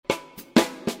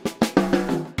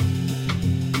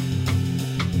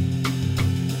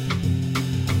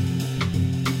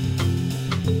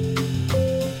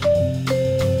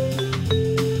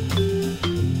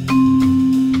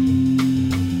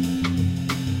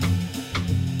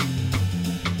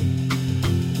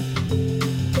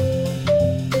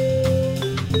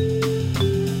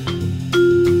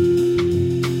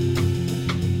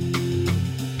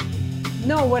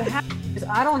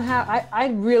I don't have. I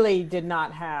really did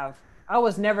not have. I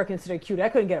was never considered cute. I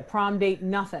couldn't get a prom date.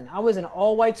 Nothing. I was in an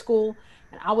all white school,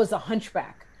 and I was a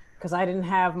hunchback because I didn't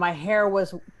have my hair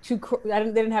was too. I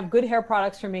didn't. They didn't have good hair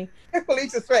products for me.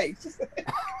 Felicia's face.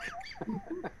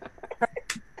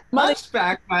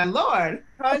 Hunchback, my lord.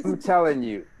 I'm telling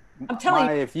you, I'm telling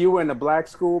you. if you were in a black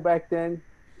school back then,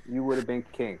 you would have been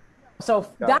king. So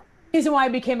that's the reason why I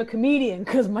became a comedian,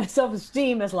 because my self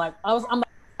esteem is like I'm like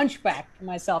a hunchback to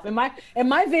myself. In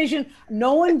my vision,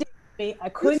 no one did me. I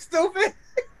couldn't. Stupid.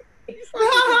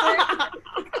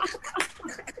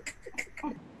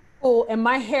 And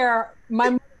my hair,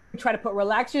 my mother would try to put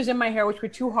relaxers in my hair, which were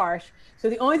too harsh. So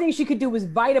the only thing she could do was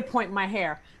Vita point my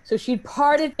hair. So she'd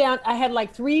part it down. I had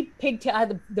like 3 pigtails. I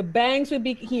had the bangs would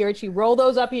be here. She'd roll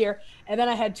those up here. And then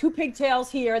I had 2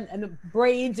 pigtails here and the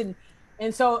braids. And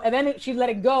then she'd let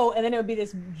it go. And then it would be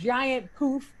this giant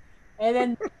poof. And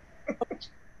then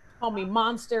called me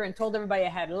monster and told everybody I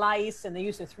had lice. And they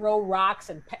used to throw rocks.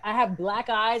 And I have black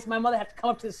eyes. My mother had to come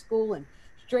up to the school and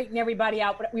straighten everybody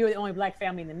out. But we were the only black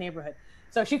family in the neighborhood.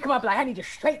 So she'd come up like, I need to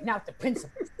straighten out the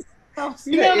principal.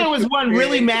 You know, there was one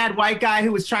really mad white guy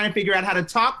who was trying to figure out how to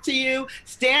talk to you,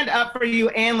 stand up for you,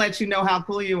 and let you know how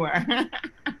cool you were.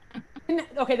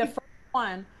 Okay, the first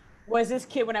one was this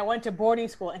kid when I went to boarding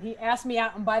school, and he asked me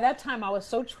out. And by that time, I was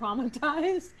so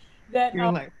traumatized that I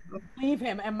like, leave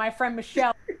him. And my friend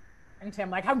Michelle and him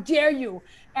like, "How dare you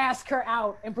ask her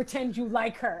out and pretend you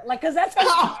like her?" Like, cause that's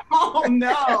oh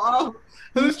no,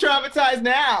 who's traumatized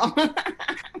now?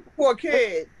 Poor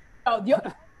kid. Oh,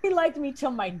 he liked me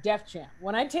till my Def Jam.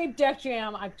 When I taped Def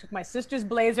Jam, I took my sister's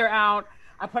blazer out.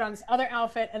 I put on this other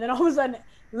outfit, and then all of a sudden,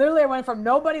 literally, I went from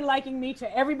nobody liking me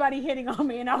to everybody hitting on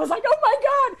me, and I was like, "Oh my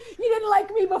God, you didn't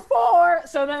like me before."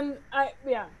 So then, I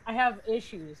have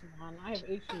issues, man. I have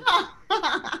issues.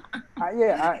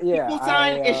 Equal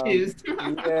sign issues.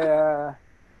 Yeah.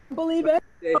 Believe it.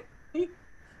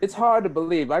 It's hard to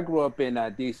believe. I grew up in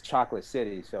East Chocolate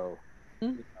City, so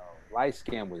light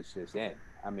skin was just in.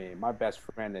 I mean, my best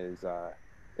friend is,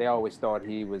 they always thought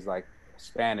he was like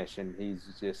Spanish, and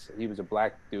he was a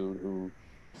black dude who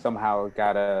somehow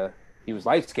he was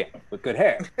light skinned with good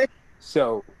hair.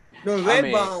 So the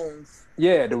red bones.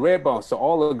 Yeah, the red bones. So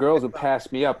all the girls would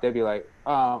pass me up. They'd be like,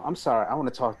 I'm sorry, I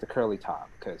want to talk to Curly Top,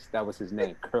 because that was his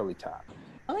name, Curly Top.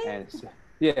 And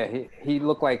yeah, he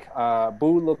looked like,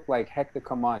 Boo looked like Hector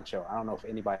Camacho. I don't know if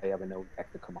anybody ever knows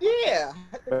Hector Camacho. Yeah.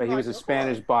 But he was a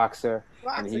Spanish boxer,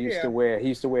 and he used to wear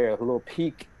a little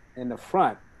peak in the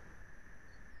front.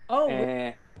 Oh,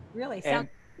 really?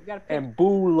 And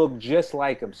Boo looked just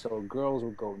like him, so girls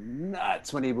would go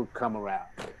nuts when he would come around.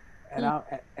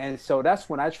 And so that's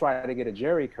when I tried to get a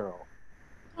Jerry curl.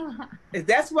 Is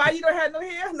that why you don't have no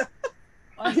hair? No.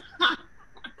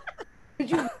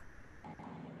 Did you?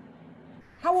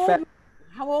 How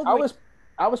old were you?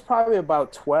 I was probably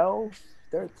about 12,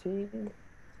 13.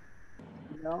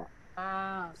 You know.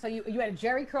 So you had a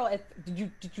Jerry curl.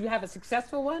 Did you have a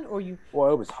successful one, or you?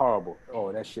 Well, it was horrible.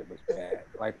 Oh, that shit was bad.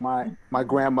 Like my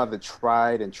grandmother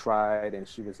tried, and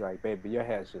she was like, "Baby, your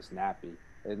hair's just nappy.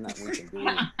 There's nothing we can do."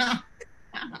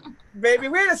 Baby,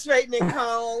 we're the straightening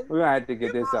comb. We're gonna have to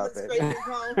get this out, baby.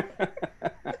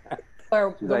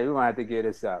 She's like, we're gonna have to get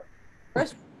this out.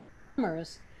 First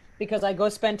summers, because I go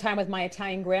spend time with my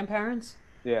Italian grandparents.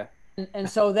 Yeah. And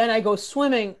so then I go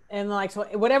swimming, and like, so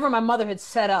whatever my mother had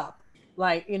set up,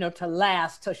 like, to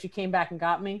last till she came back and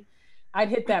got me, I'd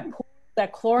hit that pool,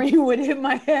 that chlorine would hit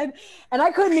my head, and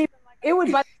I couldn't even, like, it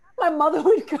would, by the time my mother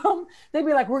would come, they'd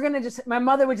be like, my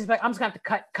mother would just be like, I'm just gonna have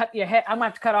to cut your hair. I'm gonna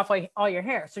have to cut off all your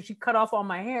hair. So she cut off all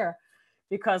my hair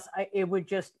because I'd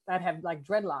have like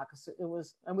dreadlocks.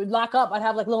 And we'd lock up. I'd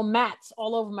have like little mats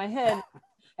all over my head.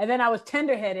 And then I was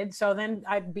tender-headed. So then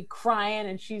I'd be crying,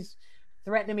 and she's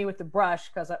threatening me with the brush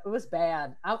because it was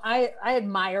bad. I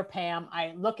admire Pam.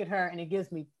 I look at her, and it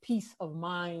gives me peace of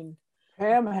mind.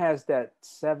 Pam has that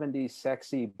 70s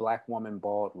sexy black woman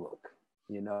bald look,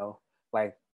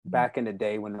 like back in the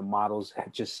day when the models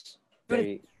had just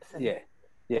the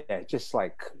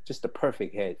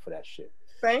perfect head for that shit.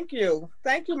 Thank you,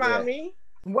 mommy.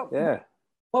 What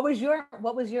was your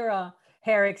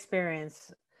hair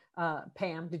experience,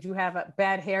 Pam? Did you have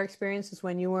bad hair experiences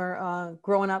when you were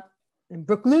growing up in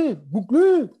Brooklyn?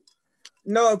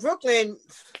 No, Brooklyn,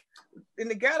 in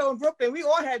the ghetto in Brooklyn, we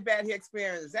all had bad hair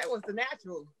experiences. That was the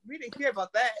natural. We didn't care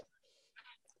about that.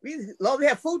 As long as we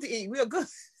had food to eat, we were good.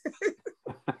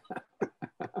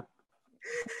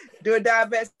 Do a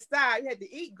diabetic style, you had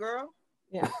to eat, girl.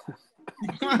 Yeah.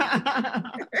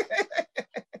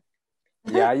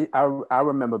 Yeah, I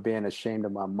remember being ashamed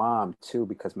of my mom too,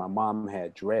 because my mom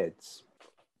had dreads,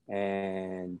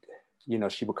 and you know,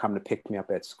 she would come to pick me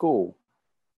up at school,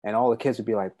 and all the kids would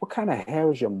be like, "What kind of hair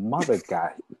has your mother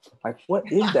got? Like,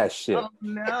 what is that shit?" Oh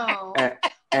no.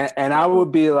 And I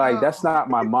would be like, "That's not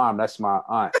my mom. That's my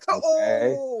aunt."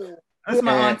 Okay. Oh. That's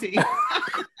my auntie.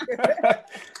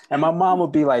 And my mom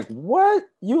would be like, "What?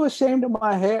 You ashamed of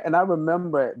my hair?" And I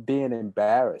remember being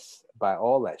embarrassed by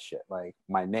all that shit. Like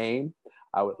my name,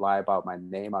 I would lie about my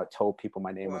name. I told people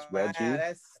my name was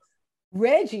Reggie.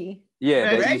 Reggie?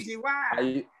 Yeah, Reggie,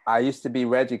 why? I used to be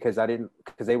Reggie because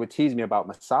they would tease me about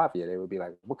Masavia. They would be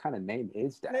like, "What kind of name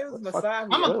is that?" I'm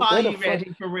gonna call you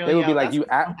Reggie for real. They would be like,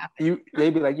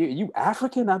 they'd be like, you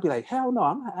African? I'd be like, hell no,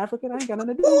 I'm not African. I ain't got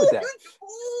nothing to do with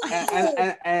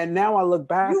that. And now I look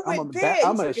back,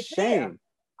 I'm ashamed.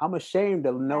 I'm ashamed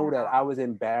to know that I was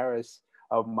embarrassed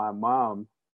of my mom,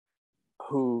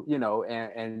 who, you know,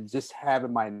 and just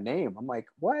having my name. I'm like,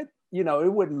 what? You know,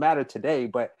 it wouldn't matter today,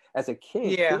 but as a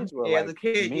kid, kids were like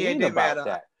mean about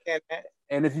that.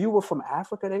 And if you were from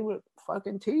Africa, they would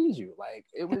fucking tease you. Like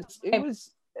it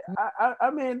was.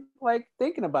 I mean, like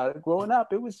thinking about it, growing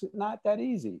up, it was not that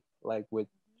easy. Like with,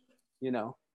 you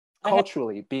know,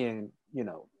 culturally being, you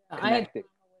know, connected.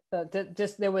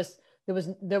 There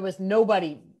was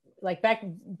nobody like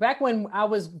back when I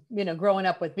was, you know, growing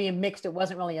up with being mixed. It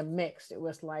wasn't really a mixed. It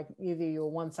was like either you were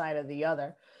one side or the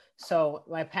other. So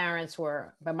my parents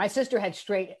were, but my sister had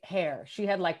straight hair. She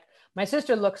had like, my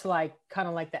sister looks like kind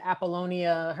of like the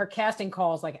Apollonia, her casting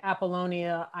calls like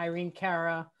Apollonia, Irene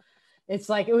Cara. It's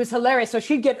like, it was hilarious. So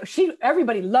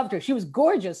everybody loved her. She was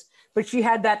gorgeous, but she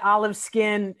had that olive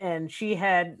skin and she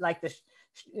had like this,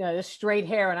 you know, this straight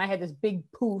hair, and I had this big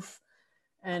poof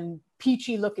and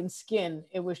peachy looking skin.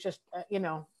 It was just, you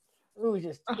know, it was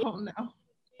just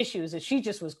issues. And she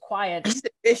just was quiet.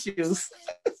 Issues.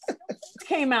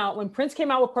 When Prince came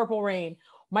out with Purple Rain,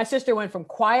 my sister went from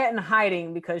quiet and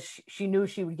hiding because she knew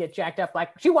she would get jacked up.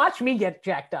 Like she watched me get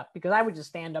jacked up because I would just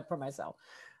stand up for myself.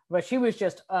 But she was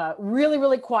just really,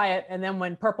 really quiet. And then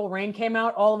when Purple Rain came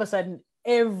out, all of a sudden,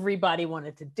 everybody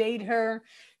wanted to date her.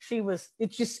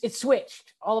 It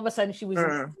switched. All of a sudden she was,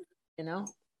 you know.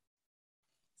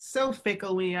 So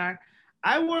fickle we are.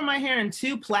 I wore my hair in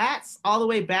 2 plaits all the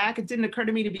way back. It didn't occur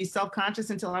to me to be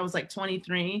self-conscious until I was like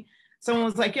 23. Someone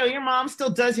was like, "Yo, your mom still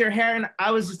does your hair," and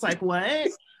I was just like, "What?"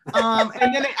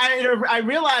 And then I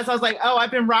realized, I was like, "Oh,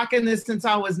 I've been rocking this since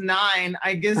I was 9.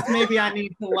 I guess maybe I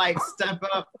need to like step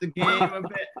up the game a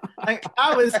bit." Like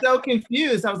I was so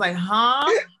confused. I was like, "Huh?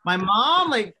 My mom?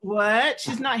 Like what?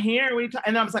 She's not here."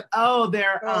 And I was like, "Oh,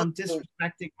 they're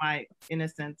disrespecting my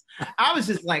innocence." I was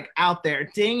just like out there,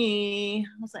 dingy.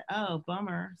 I was like, "Oh,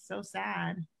 bummer. So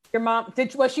sad." Your mom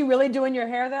was she really doing your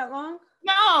hair that long?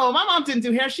 No, my mom didn't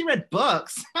do hair. She read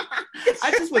books.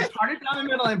 I just would part it down the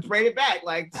middle and braid it back,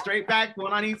 like straight back,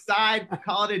 one on each side,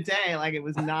 call it a day. Like it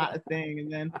was not a thing.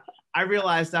 And then I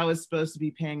realized I was supposed to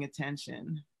be paying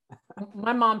attention.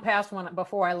 My mom passed one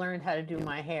before I learned how to do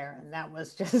my hair. And that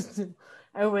was just,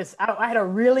 I had a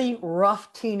really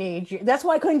rough teenage year. That's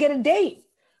why I couldn't get a date.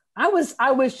 I was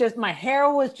just, my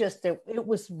hair was just, it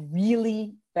was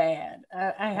really bad.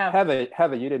 I have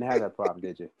Heather, you didn't have that problem,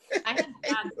 did you? I had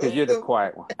bad Because you're the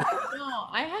quiet one. No,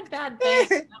 I had bad bangs.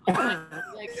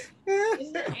 Like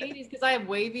in the 80s, because I have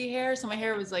wavy hair, so my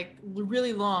hair was like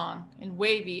really long and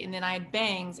wavy, and then I had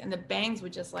bangs, and the bangs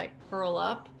would just like curl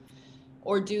up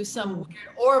or do some weird,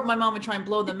 or my mom would try and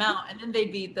blow them out, and then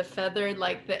they'd be the feathered,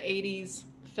 like the 80s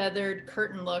feathered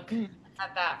curtain look. I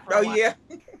had that for a while. Yeah.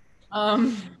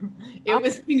 It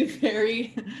was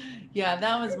very, yeah,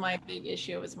 that was my big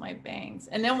issue, was my bangs.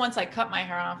 And then once I cut my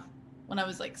hair off when I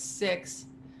was like 6,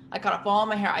 I cut off all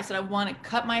my hair. I said, I want to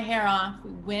cut my hair off.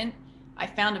 We went, I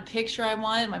found a picture I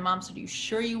wanted. My mom said, "Are you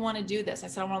sure you want to do this?" I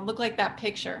said, "I want to look like that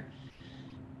picture."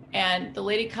 And the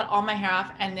lady cut all my hair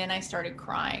off, and then I started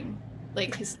crying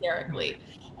like hysterically.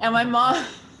 And my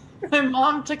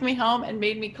mom took me home and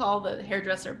made me call the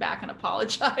hairdresser back and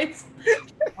apologize.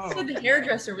 So the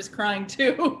hairdresser was crying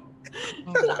too.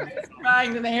 I was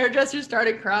crying, and the hairdresser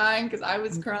started crying because I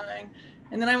was crying.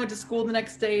 And then I went to school the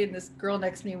next day, and this girl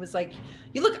next to me was like,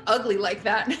 "You look ugly like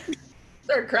that."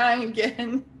 Started crying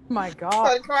again. Oh my God.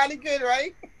 Started crying again,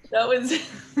 right? That was.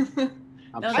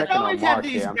 I always had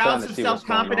these bouts of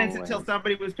self-confidence until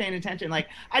somebody was paying attention. Like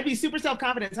I'd be super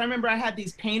self-confident. I remember I had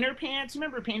these painter pants.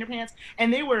 Remember painter pants?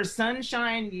 And they were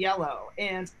sunshine yellow,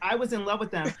 and I was in love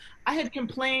with them. I had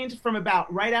complained from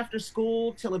about right after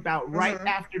school till about right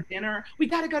after dinner. We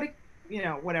got to go to, you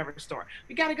know, whatever store.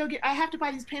 We got to go I have to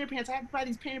buy these painter pants. I have to buy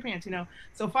these painter pants, you know?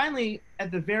 So finally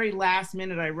at the very last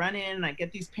minute, I run in and I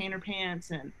get these painter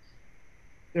pants, and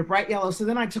They're bright yellow. So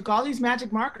then I took all these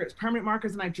magic markers, permanent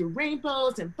markers, and I drew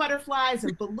rainbows and butterflies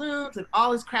and balloons and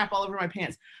all this crap all over my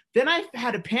pants. Then I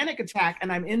had a panic attack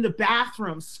and I'm in the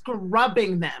bathroom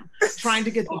scrubbing them, trying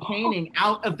to get the painting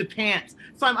out of the pants.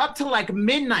 So I'm up till like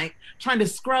midnight trying to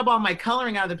scrub all my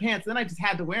coloring out of the pants. Then I just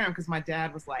had to wear them because my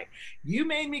dad was like, you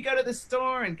made me go to the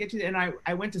store and get you. And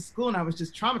I went to school and I was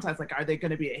just traumatized. Like, are they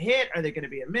going to be a hit? Are they going to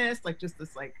be a miss? Like just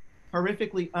this like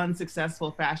horrifically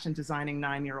unsuccessful fashion designing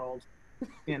 9-year-old,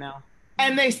 you know?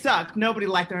 And they sucked. Nobody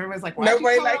liked them. Everybody's like, why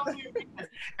nobody liked them.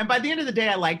 And by the end of the day,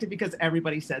 I liked it because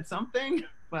everybody said something,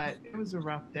 but it was a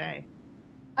rough day.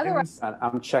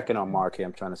 I'm checking on Mark here.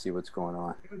 I'm trying to see what's going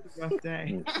on. It was a rough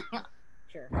day.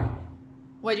 Sure.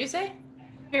 What'd you say?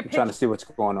 I'm trying to see what's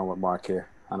going on with Mark here.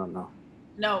 I don't know.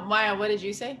 No, Maya, what did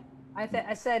you say?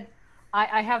 I said,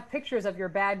 I have pictures of your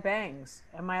bad bangs.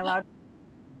 Am I allowed?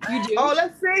 You do? Oh,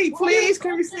 let's see, please.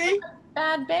 Can we see?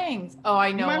 Bad bangs. Oh,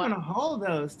 I know. You might one. want to hold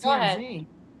those. Go ahead.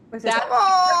 TMZ. That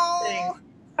Oh,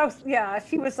 Oh, yeah,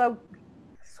 she was so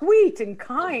sweet and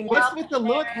kind. What's with the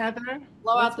look, Heather?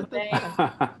 Blow What's out the with bang.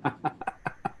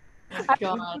 What's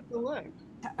God. with the look?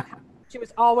 She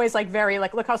was always like very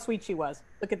like, look how sweet she was.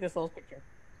 Look at this little picture.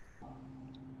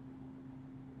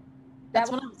 That's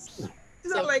one of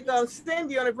you look like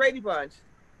Cindy on the Brady Bunch.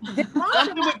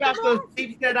 Something about those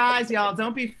deep set eyes, y'all.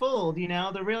 Don't be fooled. You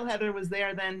know, the real Heather was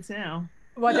there then too.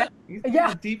 Well, You see yeah.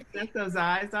 how deep set those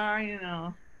eyes are, you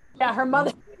know. Yeah, her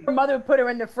mother would put her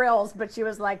in the frills, but she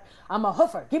was like, I'm a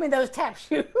hoofer. Give me those tap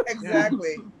shoes.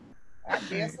 Exactly. I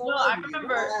guess so. No, I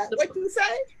remember What you say?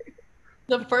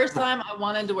 the first time I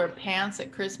wanted to wear pants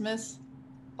at Christmas.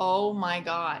 Oh my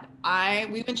God.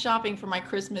 We went shopping for my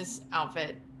Christmas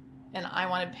outfit and I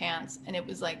wanted pants and it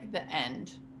was like the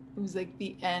end. It was like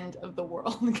the end of the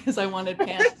world because I wanted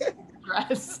pants and a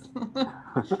dress. I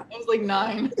was like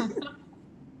 9.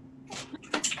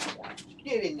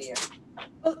 Get in there.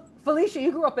 Well, Felicia,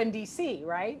 you grew up in DC,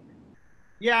 right?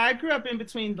 Yeah, I grew up in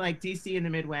between like DC and the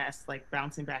Midwest, like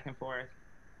bouncing back and forth.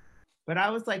 But I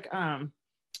was like,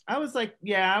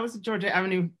 yeah, I was a Georgia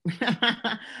Avenue,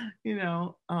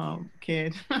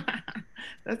 kid.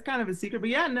 That's kind of a secret. But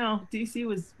yeah, no, DC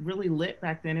was really lit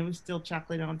back then. It was still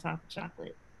chocolate on top of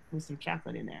chocolate with some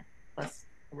chocolate in there, plus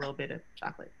a little bit of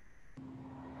chocolate.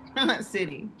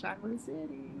 City, chocolate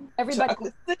city. Everybody.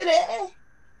 Chocolate City.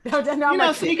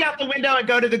 No, Sneak out the window and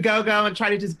go to the go-go and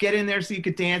try to just get in there so you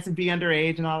could dance and be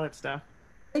underage and all that stuff.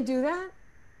 They do that?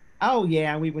 Oh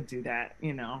yeah, we would do that,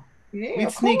 Yeah, We'd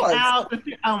of sneak course. out.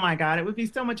 Oh my God, it would be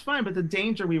so much fun. But the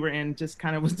danger we were in just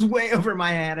kind of was way over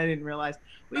my head. I didn't realize.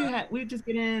 We'd just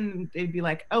get in. They'd be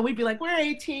like, oh, we'd be like, we're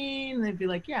 18. And they'd be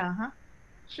like, yeah, huh?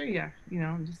 Sure, yeah.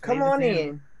 Just Come on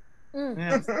in.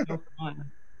 Yeah, it was so fun.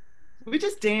 We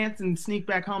just dance and sneak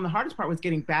back home. The hardest part was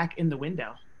getting back in the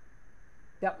window.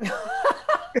 Yep.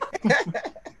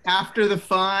 After the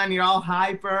fun, you're all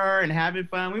hyper and having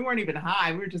fun. We weren't even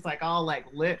high. We were just like all like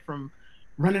lit from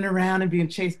running around and being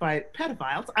chased by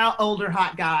pedophiles, older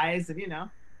hot guys, and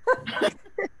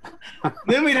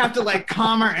Then we'd have to like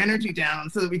calm our energy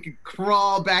down so that we could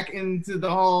crawl back into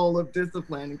the hole of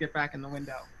discipline and get back in the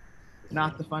window.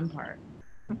 Not the fun part.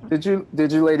 Did you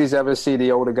ladies ever see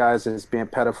the older guys as being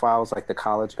pedophiles, like the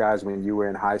college guys when you were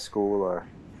in high school or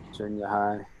junior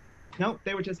high? Nope,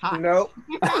 they were just hot. Nope.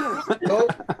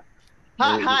 Nope.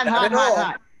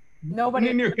 Hot. Nobody.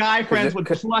 And then your guy friends would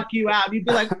pluck you out. You'd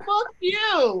be like, fuck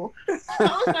you.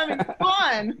 I was having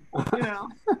fun.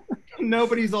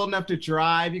 Nobody's old enough to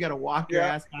drive. You got to walk your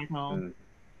ass back home.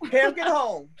 Pam, get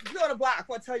home. Get on the block.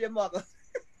 I'll tell your mother.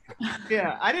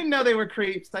 Yeah, I didn't know they were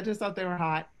creeps. I just thought they were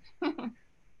hot.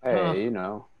 Hey,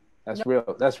 that's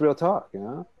real talk,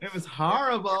 It was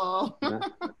horrible.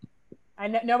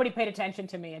 Nobody paid attention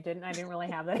to me. I didn't really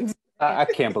have that. I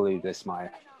can't believe this, Maya.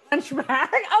 Hunchback.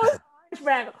 I was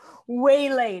hunchback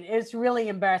way late. It's really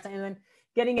embarrassing. And then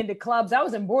getting into clubs. I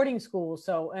was in boarding school,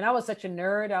 and I was such a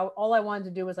nerd. All I wanted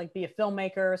to do was like be a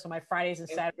filmmaker. So my Fridays and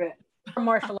Saturdays were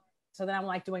martial arts. So then I'm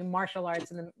like doing martial arts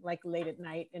and then like late at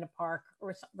night in a park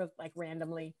or like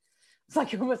randomly. It's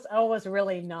like it was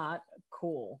really not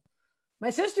cool.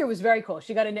 My sister was very cool.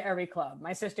 She got into every club.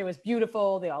 My sister was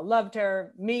beautiful. They all loved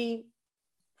her. Me,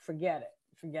 forget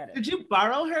it. Did you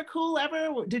borrow her cool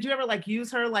ever? Did you ever like use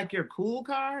her like your cool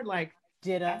card? Like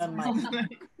did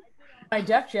my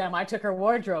Def Jam, I took her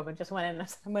wardrobe and just went in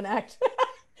and went act.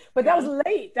 But that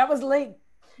was late.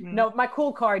 No, my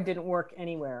cool card didn't work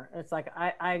anywhere. It's like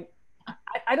I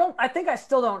think I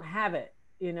still don't have it.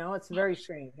 It's very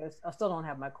strange. I still don't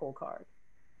have my cool card.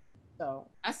 So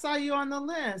I saw you on the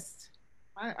list.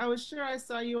 I was sure I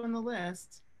saw you on the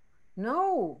list.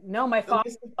 No, my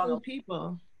father. Cool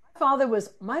people.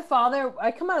 My father,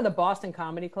 I come out of the Boston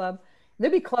Comedy Club.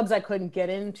 There'd be clubs I couldn't get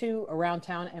into around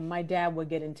town, and my dad would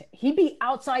get into. He'd be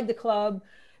outside the club.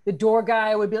 The door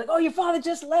guy would be like, "Oh, your father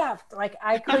just left." Like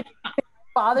I could.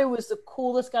 Father was the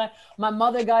coolest guy. My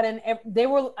mother got in.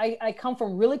 I come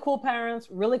from really cool parents,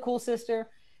 really cool sister,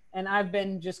 and I've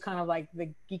been just kind of like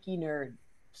the geeky nerd.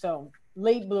 So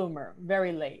late bloomer,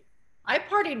 very late. I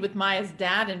partied with Maya's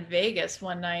dad in Vegas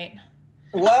one night.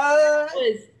 What?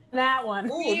 That one.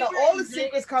 Ooh, no, all the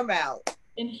secrets come out.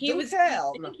 And he Do was,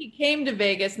 tell. I think he came to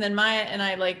Vegas, and then Maya and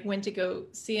I like went to go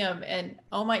see him, and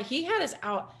oh my, he had us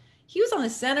out. He was on the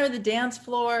center of the dance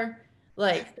floor,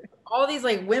 like all these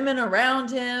like women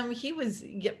around him. He was,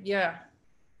 yeah.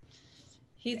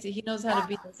 He knows how to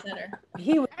be the center.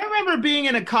 I remember being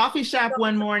in a coffee shop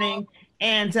one morning,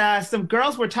 and some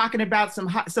girls were talking about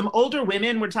some older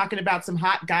women were talking about some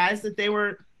hot guys that they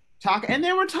were talking, and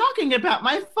they were talking about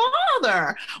my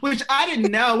father, which I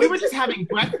didn't know. We were just having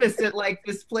breakfast at like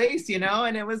this place, you know,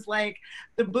 and it was like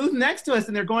the booth next to us,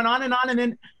 and they're going on, and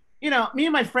then, you know, me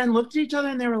and my friend looked at each other,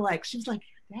 and they were like, she was like,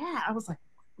 "Dad," I was like,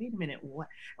 "Wait a minute, what?"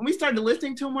 And we started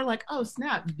listening to them. We're like, "Oh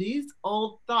snap, these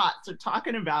old thoughts are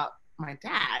talking about my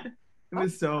dad." It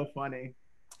was so funny.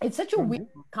 It's such a weird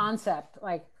concept.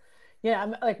 Like,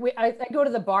 yeah, I go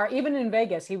to the bar, even in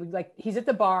Vegas. He's at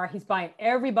the bar, he's buying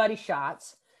everybody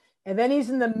shots, and then he's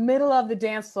in the middle of the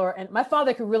dance floor. And my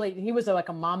father he was like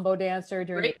a mambo dancer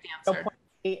during. Great dancer.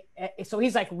 So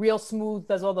he's like real smooth,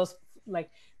 does all those like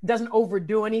doesn't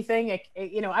overdo anything.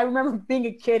 You know, I remember being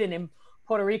a kid and in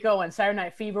Puerto Rico when Saturday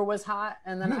Night Fever was hot,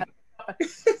 and then I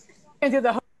went to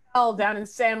the hotel down in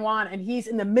San Juan, and he's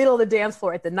in the middle of the dance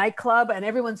floor at the nightclub, and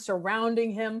everyone's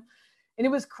surrounding him, and it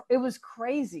was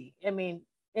crazy. I mean,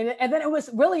 and then it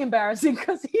was really embarrassing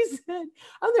because he said,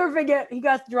 I'll never forget, he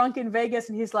got drunk in Vegas,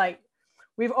 and he's like,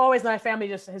 my family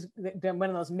just has been one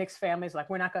of those mixed families. Like,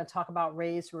 we're not going to talk about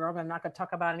race. We're not going to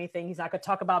talk about anything. He's not going to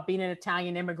talk about being an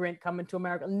Italian immigrant coming to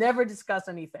America. Never discuss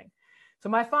anything. So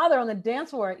my father on the dance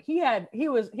floor, he had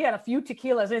a few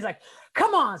tequilas, and he's like,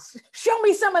 "Come on, show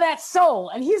me some of that soul."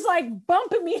 And he's like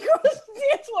bumping me across the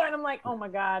dance floor, and I'm like, "Oh my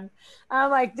God." I'm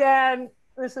like, "Dad,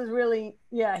 this is really,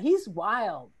 yeah, he's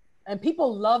wild." And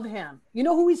people love him. You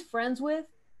know who he's friends with?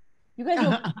 You guys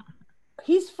know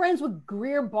he's friends with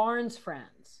Greer Barnes'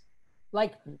 friends.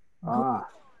 Like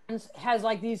has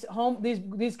like these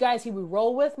guys he would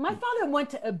roll with. My father went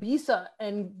to Ibiza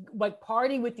and like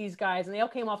party with these guys, and they all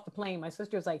came off the plane. My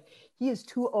sister was like, "He is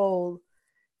too old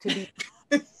to be."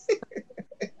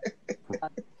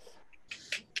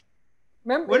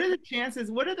 Remember, what are the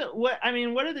chances? What are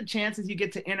the chances you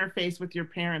get to interface with your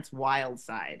parents' wild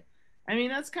side? I mean,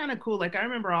 that's kind of cool. Like, I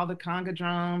remember all the conga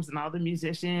drums and all the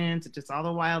musicians and just all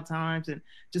the wild times, and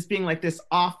just being like this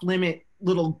off-limit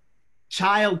little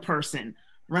child person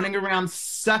running around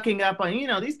sucking up on, you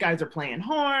know, these guys are playing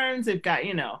horns. They've got,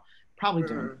 you know, probably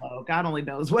doing blow. God only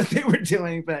knows what they were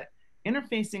doing, but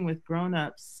interfacing with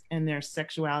grown-ups and their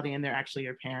sexuality, and they're actually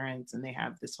your parents, and they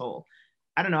have this whole,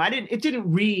 I don't know. It didn't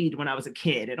read when I was a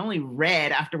kid. It only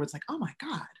read afterwards, like, oh my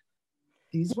God,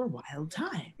 these were wild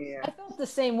times. Yeah. I felt the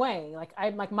same way.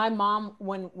 Like my mom,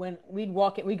 when we'd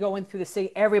go in through the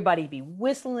city, everybody be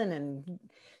whistling and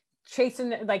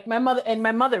chasing. Like my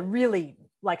mother really,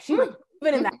 like, she was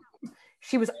even in that.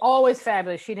 She was always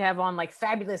fabulous. She'd have on like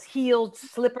fabulous heeled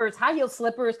slippers, high heel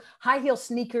slippers, high heel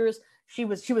sneakers. She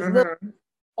was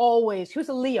always. She was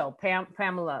a Leo.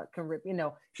 Pamela can rip. You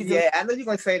know. I know you're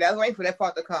gonna say that. I was waiting for that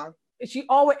part to come. She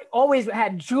always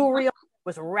had jewelry on,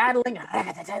 was rattling.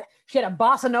 She had a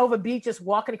bossa nova beat just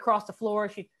walking across the floor.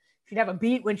 She'd have a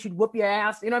beat when she'd whoop your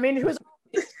ass. You know what I mean? It was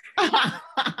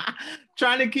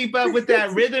trying to keep up with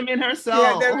that rhythm in her soul.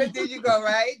 Yeah, there you go,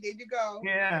 right? There you go.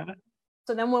 Yeah.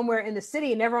 So then when we're in the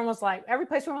city and everyone was like, every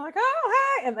place we were like,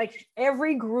 "Oh, hey," and like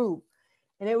every group.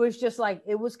 And it was just like,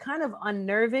 it was kind of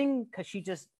unnerving because she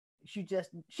didn't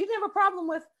have a problem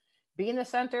with being the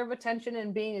center of attention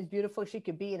and being as beautiful as she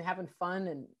could be and having fun,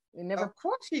 and never. Of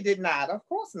course she did not. Of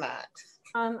course not.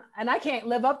 And I can't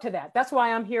live up to that. That's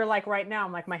why I'm here. Like right now,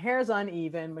 I'm like, my hair's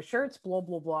uneven, my shirt's blah,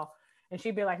 blah, blah. And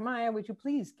she'd be like, "Maya, would you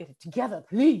please get it together,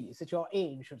 please? At your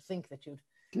age, you'd think that you'd."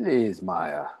 Please,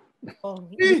 Maya. Oh,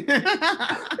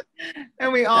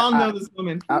 and we all know this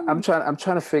woman. I'm trying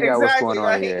to figure out what's going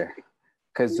on here,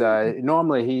 because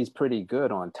normally he's pretty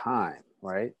good on time,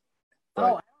 right? But, I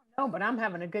don't know, but I'm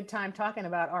having a good time talking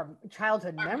about our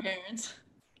childhood memories. Parents.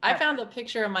 I found a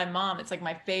picture of my mom. It's like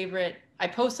my favorite. I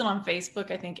post it on Facebook,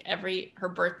 I think her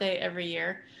birthday every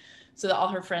year, so that all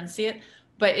her friends see it.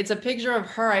 But it's a picture of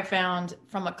her I found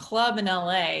from a club in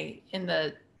LA in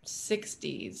the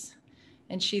 60s.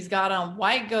 And she's got on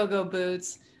white go-go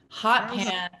boots, hot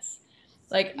pants,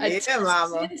 Like a Yeah,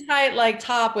 mama. skin tight like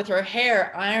top with her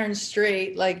hair ironed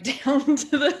straight, like down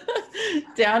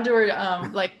to her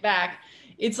like back.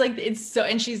 It's like it's so,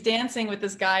 and she's dancing with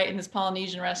this guy in this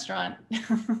Polynesian restaurant.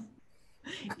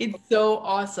 It's so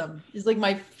awesome. It's like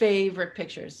my favorite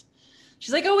pictures.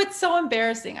 She's like, oh, it's so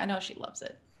embarrassing. I know she loves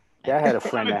it. Yeah, I had a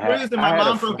friend that Cruise had. and my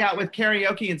mom broke out with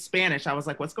karaoke in Spanish. I was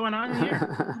like, what's going on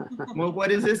here? Well,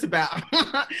 what is this about?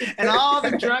 And all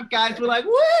the drunk guys were like,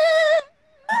 what?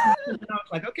 And I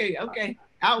was like, okay,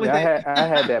 out with it.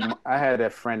 I had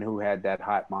that friend who had that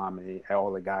hot mom, and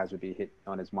all the guys would be hitting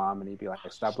on his mom, and he'd be like,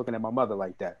 "Stop looking at my mother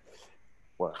like that."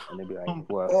 What? And they'd be like,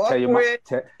 "Well,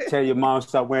 tell your mom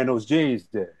stop wearing those jeans."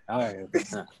 There.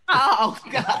 Oh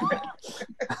God.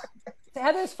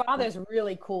 Heather's father's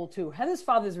really cool too. Heather's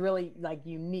father's really like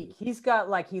unique. He's got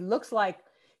like he looks like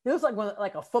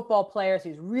like a football player. So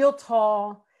he's real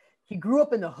tall. He grew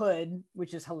up in the hood,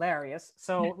 which is hilarious.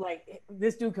 So like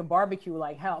this dude can barbecue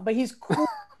like hell, but he's cool.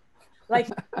 Like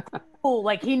cool.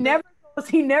 Like he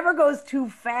never goes too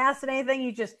fast and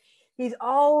anything. He's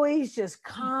always just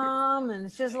calm, and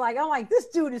it's just like, I'm like, this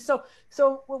dude is so.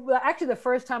 Well, actually, the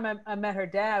first time I met her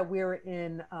dad, we were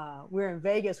in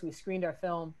Vegas. We screened our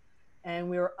film, and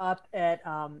we were up at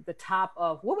the top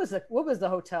of what was the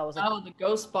hotel? It was like, the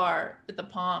Ghost Bar at the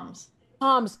Palms.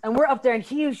 And we're up there, and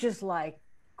he was just like,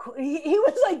 he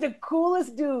was like the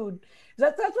coolest dude.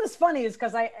 That's what's funny is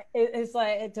because it's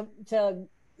like to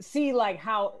see like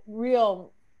how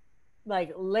real,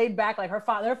 like laid back, like her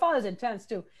father's intense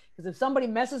too. Because if somebody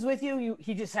messes with you,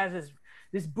 he just has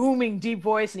this booming deep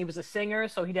voice, and he was a singer,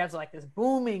 so he has like this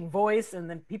booming voice, and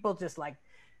then people just like,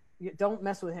 don't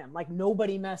mess with him. Like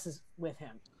nobody messes with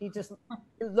him. It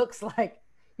looks like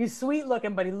he's sweet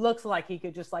looking, but he looks like he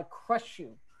could just like crush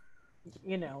you,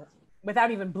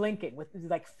 without even blinking, with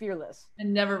like fearless.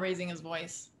 And never raising his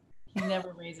voice. He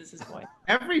never raises his voice.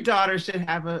 Every daughter should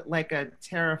have a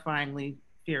terrifyingly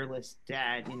fearless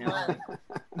dad, It's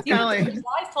kind of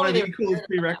like one of the coolest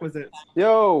prerequisites.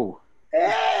 Yo.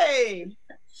 Hey.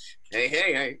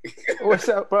 Hey. What's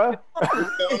up, bro?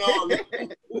 What's going on,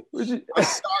 man? I'm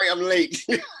sorry I'm late.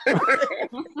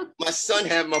 My son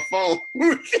had my phone.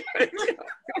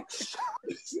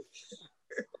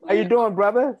 How you doing,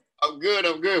 brother? I'm good.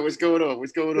 What's going on?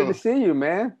 Good to see you,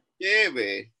 man. Yeah,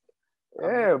 man.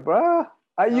 Yeah, bro.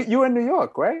 You in New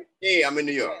York, right? Yeah, I'm in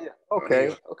New York.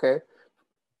 Okay.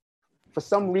 For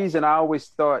some reason, I always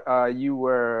thought you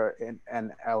were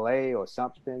in LA or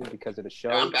something because of the show.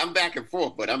 I'm back and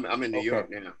forth, but I'm in New York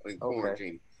now in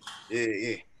quarantine.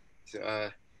 Yeah. So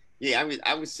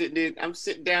I was sitting there. I'm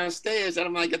sitting downstairs,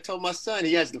 and I told my son,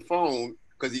 he has the phone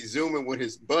because he's zooming with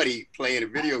his buddy playing a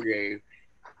video game.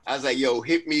 I was like, yo,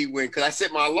 hit me because I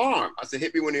set my alarm. I said,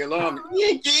 hit me when the alarm.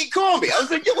 He called me. I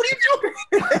was like, yo, what are you doing?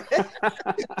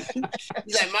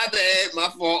 He's like, my bad, my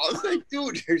fault. I was like,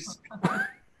 dude, there's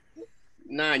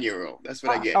 9-year-old. That's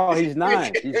what I get. Oh, he's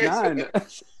 9. He's 9.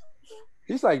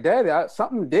 He's like, Daddy,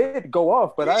 something did go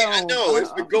off, but I know.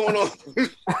 It's been going on.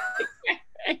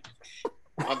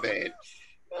 My bad.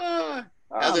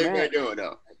 How's everybody doing,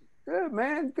 though? Good,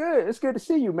 man. Good. It's good to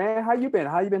see you, man. How you been?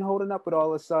 How you been holding up with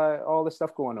all this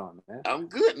stuff going on, man? I'm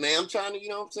good, man. I'm trying to,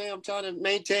 I'm trying to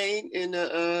maintain in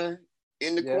the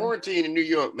quarantine in New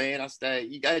York, man.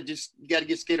 You gotta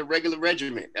get a regular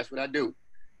regimen. That's what I do.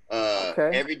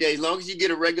 Every day, as long as you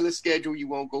get a regular schedule, you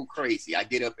won't go crazy. I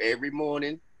get up every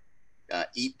morning,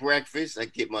 eat breakfast. I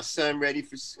get my son ready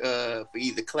for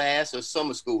either class or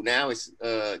summer school. Now it's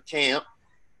camp.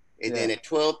 And then at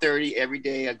 12:30 every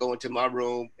day, I go into my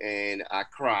room and I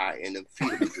cry in the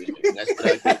fetal position. That's what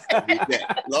I do every day.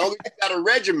 As long as you got a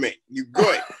regimen, you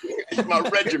good. It's my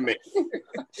regimen.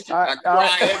 I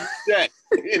cry every day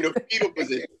in the fetal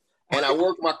position. And I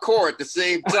work my core at the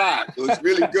same time. So it's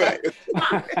really good.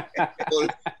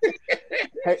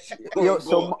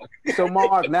 So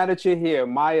Mark, now that you're here,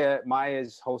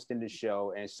 Maya's hosting the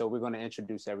show. And so we're going to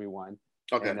introduce everyone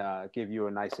and give you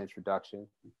a nice introduction.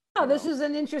 Oh, this is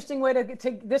an interesting way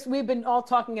to this. We've been all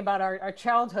talking about our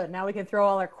childhood. Now we can throw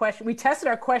all our questions. We tested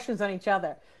our questions on each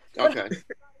other. Okay.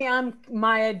 I'm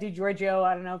Maya DiGiorgio.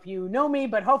 I don't know if you know me,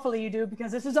 but hopefully you do,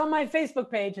 because this is on my Facebook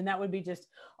page, and that would be just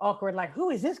awkward. Like, who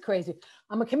is this crazy?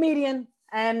 I'm a comedian,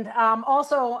 and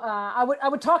also I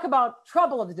would talk about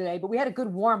trouble of the day, but we had a good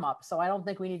warm up, so I don't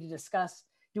think we need to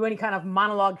do any kind of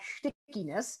monologue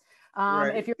stickiness.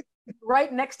 Right. If you're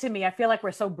right next to me, I feel like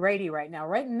we're so Brady right now.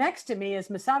 Right next to me is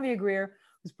Masavia Greer,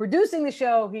 who's producing the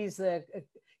show. He's a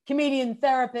comedian,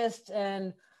 therapist,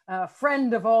 and a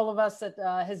friend of all of us that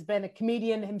has been a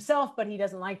comedian himself, but he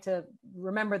doesn't like to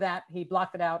remember that. He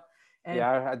blocked it out. And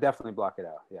I definitely block it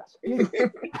out. Yes.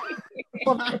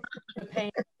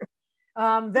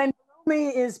 Then me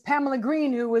is Pamela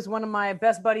Green, who was one of my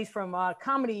best buddies from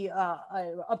comedy,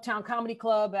 Uptown Comedy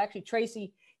Club. Actually,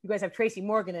 Tracy, you guys have Tracy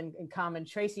Morgan in common.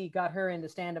 Tracy got her into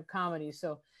stand-up comedy.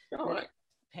 So all right.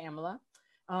 Pamela.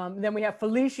 Then we have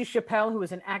Felicia Chappelle, who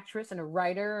is an actress and a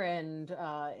writer and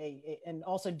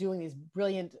also doing these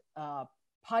brilliant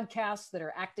podcasts that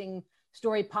are acting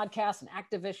story podcasts and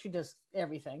activists. She does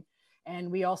everything.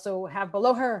 And we also have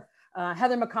below her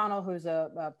Heather McConnell, who's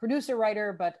a producer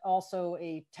writer, but also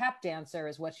a tap dancer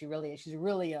is what she really is. She's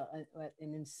really an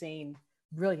insane,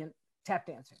 brilliant tap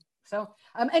dancer. So,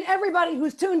 and everybody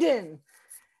who's tuned in,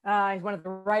 he's one of the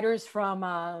writers from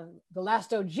The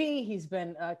Last OG. He's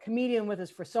been a comedian with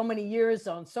us for so many years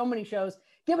on so many shows.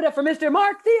 Give it up for Mr.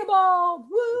 Mark Theobald.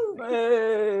 Woo!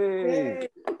 Hey.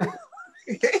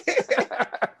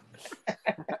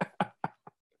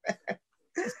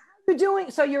 You're doing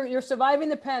so you're surviving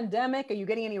the pandemic. Are you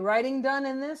getting any writing done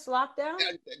in this lockdown?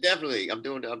 Yeah, definitely. I'm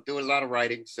doing a lot of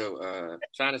writing, so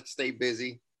trying to stay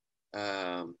busy.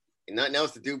 Nothing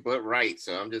else to do but write.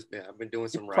 So I've been doing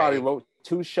some writing. Probably wrote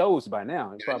 2 shows by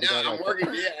now. I'm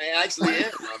working. Yeah, I actually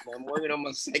am. I'm working on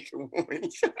my second one.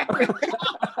 There's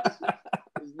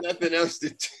nothing else to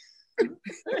do.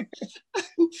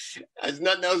 There's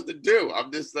nothing else to do. I'm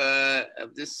just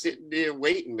sitting there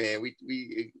waiting, man.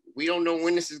 We don't know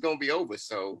when this is gonna be over.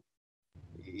 So,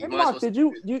 hey, Mark, did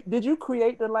you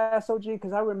create The Last OG?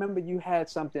 Because I remember you had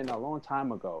something a long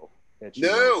time ago.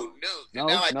 No,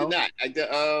 I did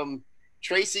not.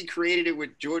 Tracy created it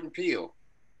with Jordan Peele.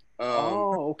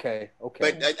 Okay.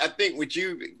 But I think with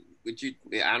you,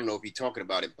 I don't know if you're talking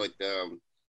about it, but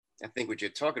I think what you're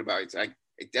talking about,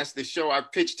 that's the show I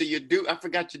pitched to your dude. I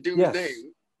forgot your dude's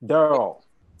name. Daryl.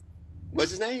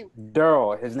 What's his name?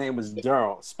 Daryl. His name was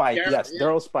Daryl Spivey. Yes,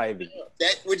 Daryl Spivey.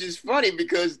 Which is funny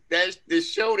because that's the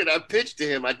show that I pitched to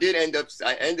him. I ended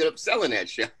up selling that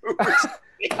show.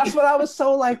 That's what I was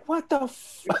so like, what the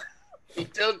fuck?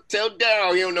 Tell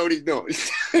Daryl he don't know what he's doing.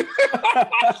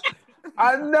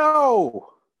 I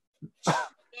know.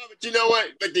 No, but you know what?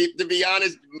 But to be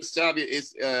honest, Masabia,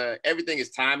 it's everything is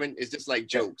timing. It's just like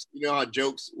jokes. You know how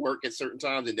jokes work at certain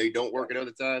times and they don't work at other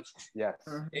times? Yes.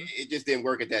 It just didn't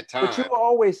work at that time. But you were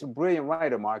always a brilliant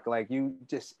writer, Mark. Like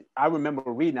I remember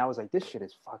reading, I was like, this shit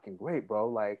is fucking great, bro.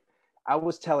 Like I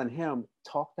was telling him,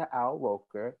 talk to Al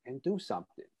Roker and do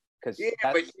something. But you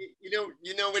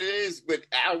know what it is with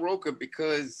Al Roker,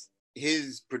 because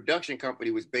his production company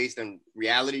was based on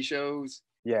reality shows.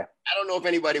 Yeah. I don't know if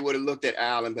anybody would have looked at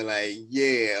Al and been like,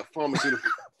 yeah,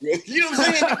 pharmaceutical. You know what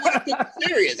I'm saying? I wouldn't have took him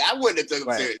serious. I wouldn't have took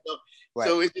him serious.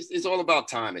 So it's all about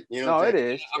timing. You know it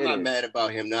is. I'm not mad about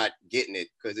him not getting it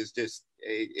because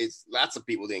it's lots of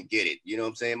people didn't get it. You know what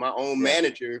I'm saying? My own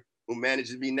manager who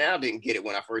manages me now didn't get it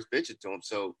when I first pitched it to him.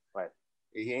 So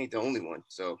he ain't the only one.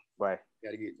 So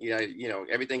gotta get,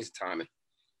 everything's timing.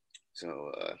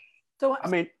 So I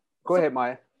mean, go ahead,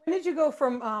 Maya. When did you go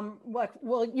from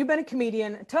you've been a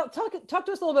comedian. Talk to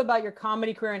us a little bit about your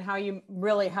comedy career and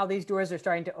how these doors are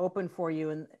starting to open for you.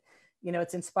 And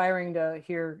it's inspiring to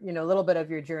hear a little bit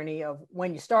of your journey of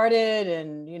when you started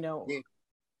and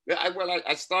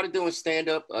I started doing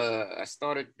stand-up. I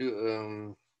started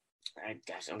I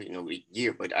don't even know what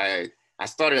year, but I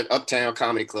started at Uptown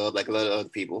Comedy Club like a lot of other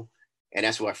people, and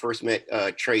that's where I first met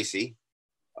Tracy.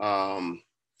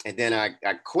 And then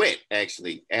I quit,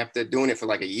 actually. After doing it for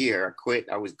like a year, I quit.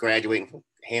 I was graduating from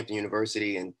Hampton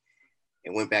University and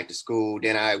went back to school.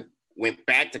 Then I went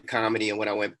back to comedy. And when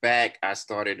I went back, I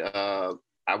started,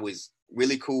 I was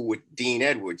really cool with Dean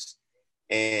Edwards.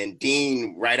 And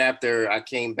Dean, right after I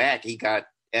came back, he got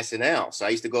SNL. So I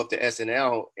used to go up to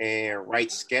SNL and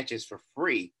write sketches for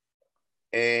free.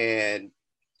 And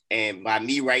by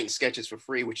me writing sketches for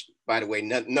free, which, by the way,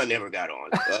 none ever got on.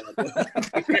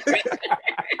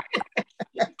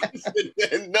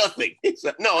 Nothing.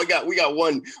 No, we got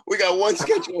one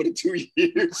sketch on in 2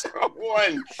 years.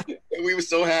 One, and we were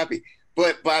so happy.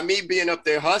 But by me being up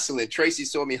there hustling, Tracy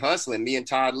saw me hustling, me and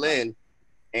Todd Lynn,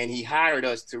 and he hired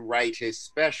us to write his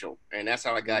special, and that's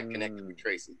how I got connected with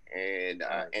Tracy. And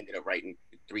I ended up writing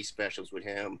 3 specials with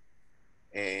him,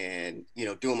 and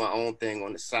doing my own thing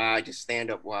on the side, just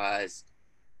stand-up wise.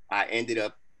 I ended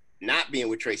up not being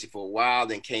with Tracy for a while,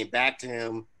 then came back to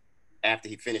him after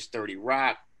he finished 30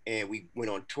 Rock. And we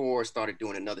went on tour, started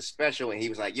doing another special. And he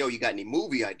was like, yo, you got any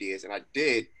movie ideas? And I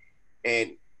did.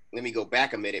 And let me go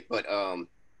back a minute. But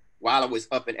while I was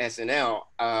up at SNL,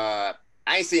 I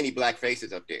ain't see any black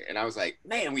faces up there. And I was like,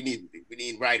 man, we need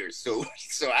writers. So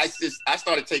I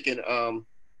started taking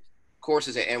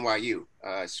courses at NYU,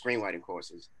 screenwriting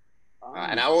courses.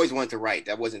 And I always wanted to write.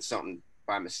 That wasn't something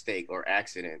by mistake or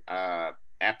accident.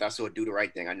 after I saw Do the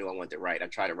Right Thing, I knew I wanted to write. I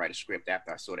tried to write a script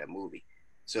after I saw that movie.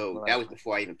 So that was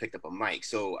before I even picked up a mic.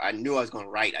 So I knew I was going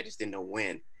to write. I just didn't know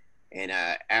when. And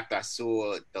after I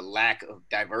saw the lack of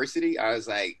diversity, I was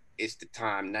like, it's the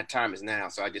time. That time is now.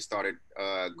 So I just started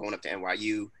going up to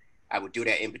NYU. I would do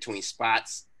that in between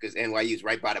spots because NYU is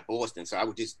right by the Boston. So I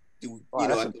would just do,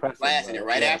 class, and then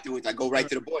right afterwards, I go right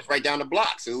to the boys, right down the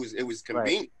block. So it was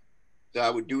convenient. Right. So I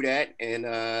would do that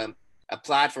and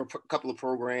applied for a couple of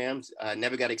programs.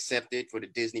 Never got accepted for the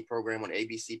Disney program or the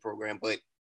ABC program. But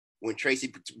when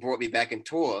Tracy brought me back in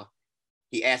tour,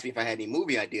 he asked me if I had any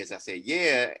movie ideas. I said,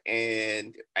 yeah.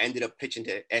 And I ended up pitching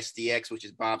to SDX, which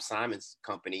is Bob Simon's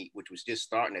company, which was just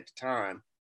starting at the time.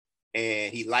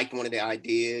 And he liked one of the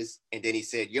ideas. And then he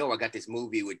said, yo, I got this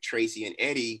movie with Tracy and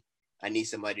Eddie. I need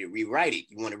somebody to rewrite it.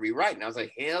 You want to rewrite it? And I was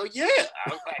like, hell yeah. I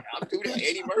was like, I'll do that.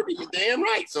 Eddie Murphy, you're damn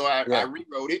right. So I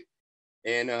rewrote it.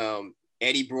 And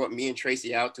Eddie brought me and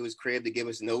Tracy out to his crib to give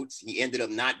us notes. He ended up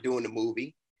not doing the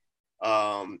movie.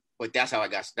 But that's how I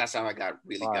got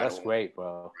really got that's on. Great,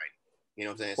 bro. Right. You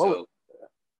know what I'm saying?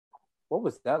 What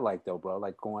was that like though, bro?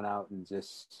 Like going out and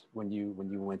just when you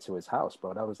went to his house,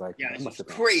 bro, that was like, it was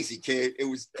crazy, kid. It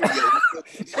was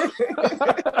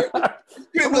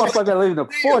you motherfucker living in a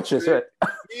fortress, right?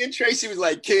 Me and Tracy was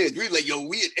like kids. We were like, yo,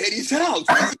 we at Eddie's house.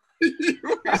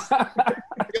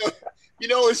 You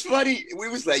know, it's funny. We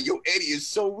was like, yo, Eddie is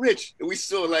so rich. And we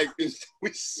saw like this,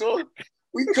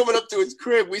 we coming up to his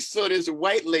crib, we saw this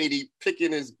white lady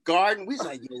picking his garden. We was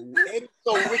like, yo, Eddie's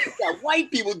so rich. We got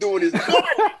white people doing his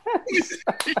garden.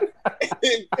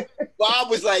 And Bob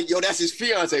was like, yo, that's his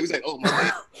fiance. He was like, oh my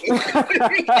God. Like,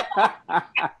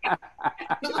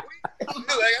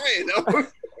 I didn't know.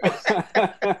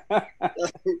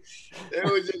 It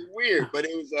was just weird, but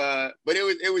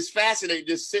it was fascinating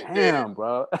just sitting there,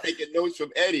 bro, taking notes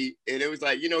from Eddie. And it was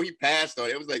like, he passed on.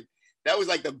 It was like, that was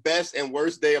like the best and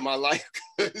worst day of my life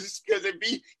because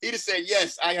he'd have said,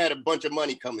 yes, I had a bunch of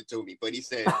money coming to me. But he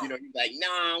said, he's like, nah,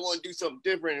 I want to do something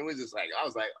different. And it was just like, I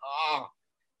was like,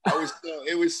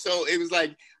 it was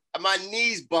like my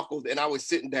knees buckled and I was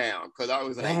sitting down because I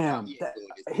was like, damn,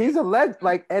 he's a legend.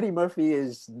 Like Eddie Murphy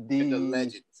is he's a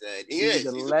legend. He's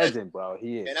a legend, bro.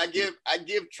 He is. And I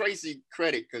give Tracy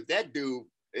credit because that dude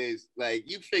is like,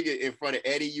 you figure in front of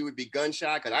Eddie you would be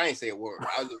gunshot because I ain't say a word.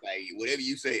 I was just like, whatever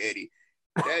you say, Eddie.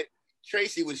 That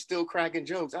Tracy was still cracking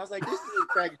jokes. I was like, this dude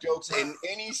crack jokes in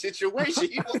any situation.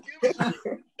 He don't give a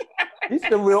shit. He's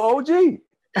the real OG. He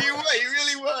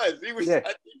really was. He was. Yeah.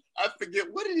 I forget,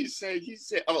 what did he say? He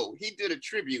said, he did a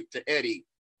tribute to Eddie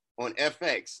on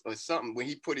FX or something when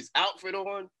he put his outfit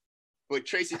on, but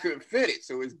Tracy couldn't fit it,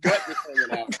 so his gut was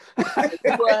hanging out. I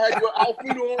had your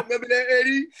outfit on, remember that,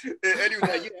 Eddie? And Eddie was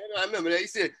like, yeah, I remember that. He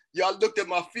said, y'all looked at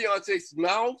my fiance's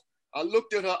mouth. I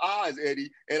looked at her eyes, Eddie,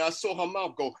 and I saw her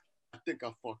mouth go, I think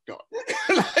I fucked up.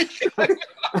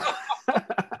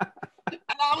 And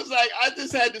I was like, I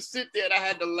just had to sit there and I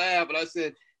had to laugh. And I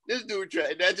said, this dude,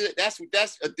 that's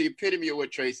the epitome of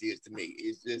what Tracy is to me.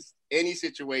 It's just any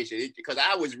situation. Because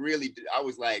I was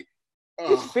like,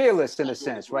 he's fearless in a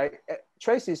sense, right?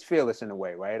 Tracy's fearless in a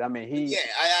way, right? I mean,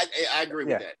 I agree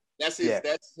with that. That's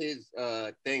his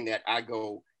thing that I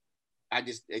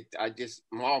just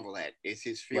marvel at. It's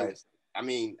his fearless. Right. I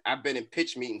mean, I've been in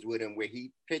pitch meetings with him where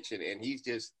he pitching and he's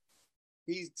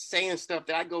saying stuff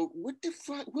that I go, what the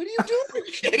fuck? What are you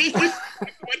doing?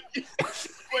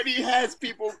 But he has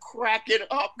people cracking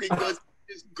up because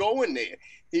he's just going there.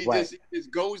 He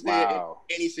just goes there in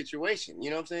any situation. You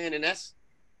know what I'm saying? And that's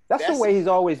the way he's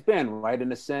always been, right? In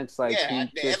a sense, like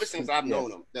ever since I've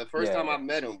known him. The first time I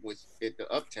met him was at the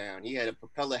Uptown. He had a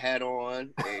propeller hat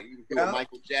on, and he was doing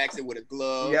Michael Jackson with a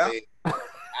glove. Yeah. And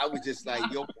I was just like,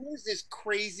 yo, who is this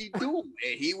crazy dude?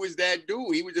 And he was that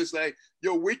dude. He was just like,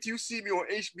 yo, wait till you see me on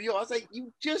HBO. I was like,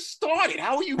 you just started.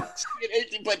 How are you seeing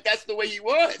anything? But that's the way he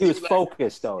was. He was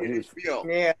focused, though. He was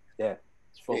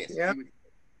focused. Yeah.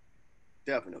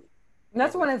 Definitely. And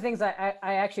that's one of the things I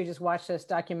actually just watched this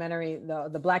documentary,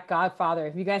 the Black Godfather.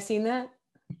 Have you guys seen that?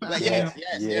 Yes.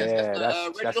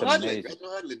 That's amazing. Rachel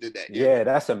Hudlin did that. Yeah,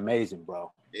 that's amazing,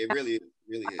 bro. It really is.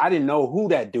 Really is. I didn't know who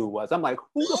that dude was. I'm like,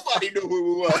 nobody knew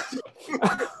who he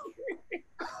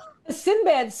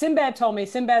was. Sinbad told me.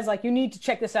 Sinbad's like, you need to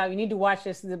check this out. You need to watch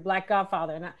this, the Black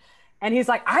Godfather. And he's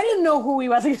like, I didn't know who he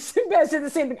was. Like, Sinbad said the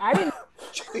same thing. I didn't.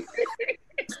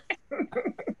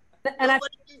 And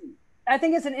I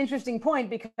think it's an interesting point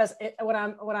because what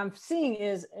I'm seeing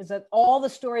is that all the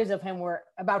stories of him were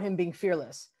about him being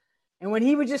fearless, and when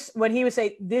he would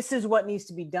say this is what needs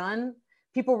to be done,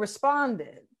 people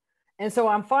responded. And so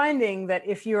I'm finding that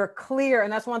if you're clear,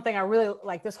 and that's one thing I really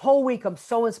like this whole week, I'm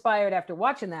so inspired after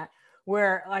watching that.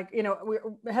 where like, you know,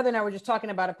 Heather and I were just talking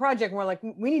about a project and we're like,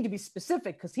 we need to be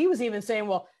specific, because he was even saying,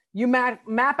 well, you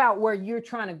map out where you're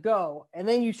trying to go, and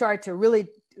then you start to really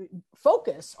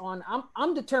focus on,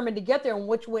 I'm determined to get there, and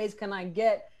which ways can I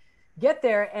get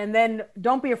there, and then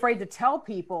don't be afraid to tell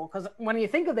people, because when you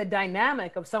think of the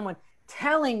dynamic of someone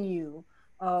telling you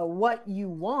what you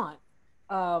want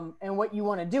and what you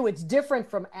want to do, it's different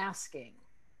from asking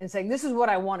and saying, this is what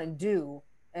I want to do,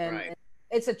 and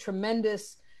it's a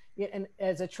tremendous, and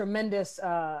as a tremendous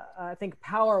I think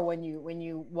power when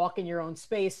you walk in your own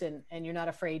space and you're not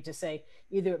afraid to say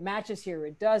either it matches here or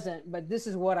it doesn't, but this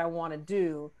is what I want to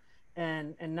do,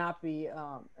 and not be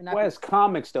as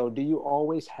comics though, do you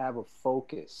always have a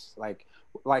focus, like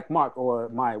Mark or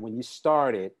Maya, when you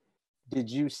started, did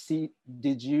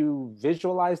you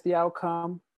visualize the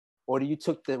outcome, or did you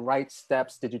take the right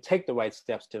steps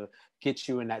to get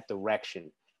you in that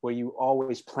direction? Were you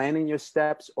always planning your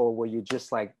steps, or were you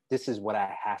just like, this is what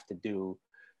I have to do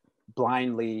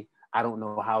blindly? I don't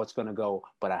know how it's going to go,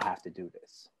 but I have to do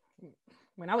this.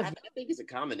 I think it's a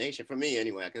combination for me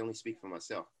anyway. I can only speak for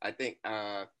myself. I think,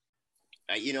 I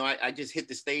just hit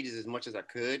the stages as much as I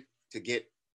could to get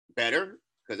better,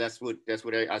 because that's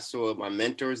what I saw my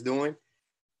mentors doing.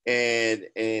 And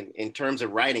in terms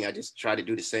of writing, I just try to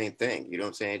do the same thing. You know what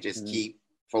I'm saying? Just keep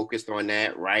focused on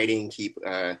that writing, keep,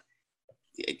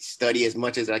 study as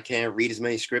much as I can, read as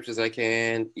many scripts as I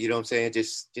can, you know what I'm saying?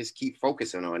 Just keep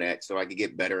focusing on that so I can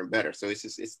get better and better. So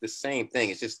it's the same thing.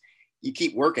 It's just, you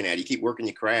keep working at it, you keep working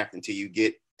your craft until you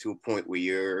get to a point where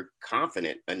you're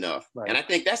confident enough. Right. And I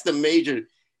think that's the major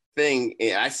thing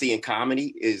I see in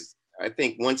comedy is, I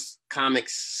think once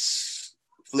comics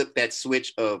flip that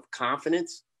switch of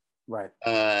confidence,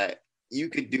 you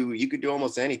could do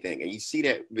almost anything. And you see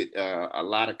that with a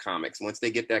lot of comics. Once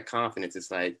they get that confidence, it's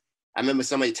like, I remember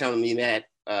somebody telling me that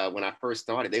when I first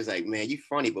started, they was like, "Man, you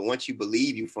funny, but once you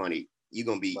believe you funny, you're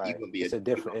gonna be a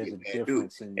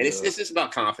difference." And it's just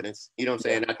about confidence. You know what I'm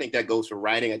saying? I think that goes for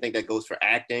writing. I think that goes for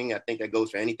acting. I think that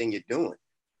goes for anything you're doing.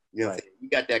 You know what I'm saying? You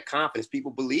got that confidence.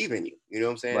 People believe in you. You know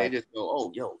what I'm saying? They just go,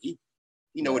 "Oh, yo, he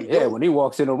know what he's doing." Yeah, when he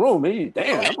walks in the room, I'm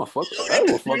a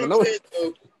fucking know.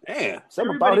 Damn,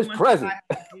 something about his presence.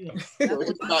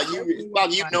 It's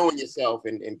about you knowing yourself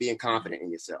and being confident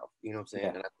in yourself. You know what I'm saying?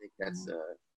 And I think that's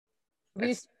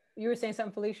you were saying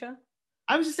something, Felicia?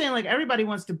 I was just saying, like, everybody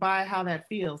wants to buy how that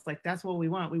feels. Like, that's what we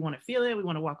want. We want to feel it. We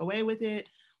want to walk away with it.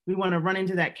 We want to run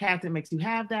into that cat that makes you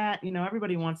have that. You know,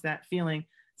 everybody wants that feeling.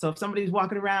 So if somebody's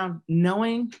walking around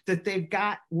knowing that they've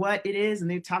got what it is and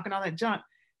they're talking all that junk,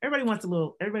 everybody wants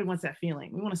that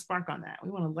feeling. We want to spark on that.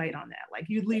 We want to light on that. Like,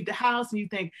 you leave the house and you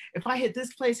think, if I hit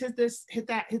this place, hit this, hit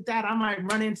that, I might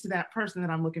run into that person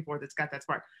that I'm looking for that's got that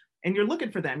spark. And you're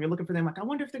looking for them. You're looking for them. Like, I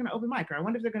wonder if they're going to open mic, or I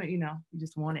wonder if they're going to, you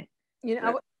just want it.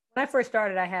 When I first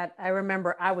started, I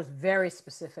remember I was very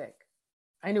specific.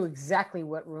 I knew exactly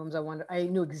what rooms I wanted. I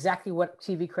knew exactly what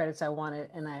TV credits I wanted.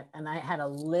 And I had a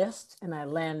list, and I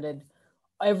landed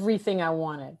everything I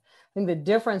wanted. I think the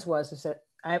difference was that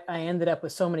I ended up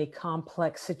with so many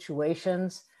complex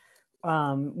situations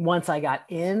once I got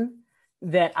in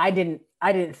that I didn't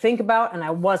think about, and I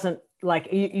wasn't like,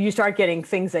 you start getting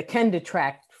things that can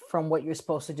detract from what you're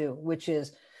supposed to do, which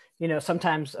is,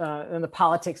 sometimes in the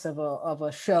politics of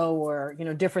a show, or,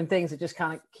 different things that just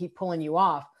kind of keep pulling you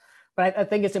off. But I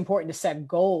think it's important to set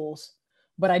goals.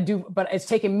 But it's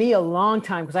taken me a long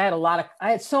time, because I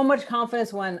had so much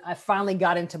confidence when I finally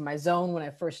got into my zone when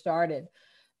I first started.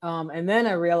 And then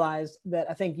I realized that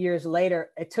I think years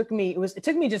later, it took me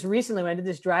just recently when I did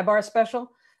this Dry Bar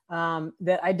special,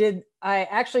 that I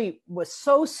actually was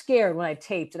so scared when I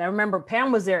taped. And I remember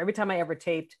Pam was there every time I ever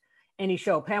taped any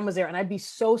show. Pam was there, and I'd be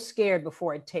so scared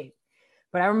before I'd tape.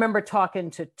 But I remember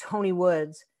talking to Tony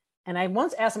Woods, and I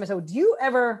once asked him, I said, do you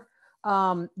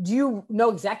know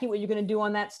exactly what you're going to do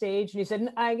on that stage? And he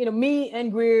said, me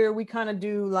and Greer, we kind of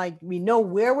do, like, we know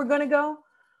where we're going to go,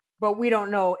 but we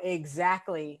don't know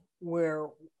exactly where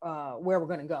we're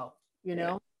going to go,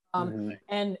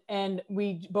 and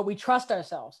we trust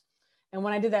ourselves. And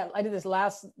when I did that,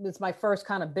 it's my first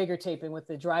kind of bigger taping with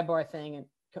the Dry Bar thing and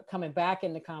coming back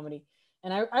into comedy.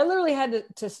 And I literally had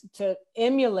to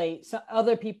emulate some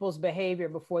other people's behavior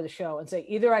before the show and say,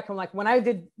 either I can, like, when I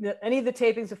did any of the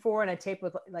tapings before, and I taped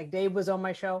with, like, Dave was on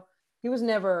my show, he was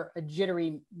never a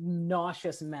jittery,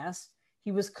 nauseous mess.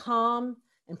 He was calm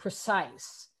and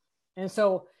precise. And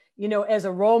so, as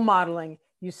a role modeling,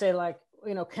 you say, like,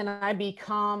 can I be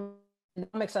calm?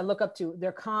 Comics I look up to,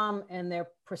 they're calm and they're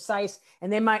precise,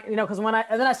 and they might, because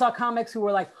then I saw comics who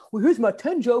were like, well, here's my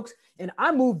 10 jokes, and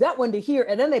I moved that one to here,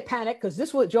 and then they panic because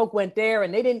this joke went there,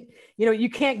 and they didn't, you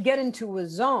can't get into a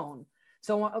zone.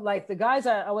 So like the guys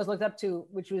I always looked up to,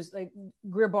 which was like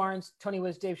Greer Barnes, Tony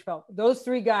Woods, Dave Chappelle, those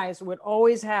three guys would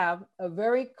always have a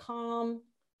very calm,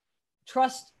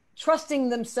 trusting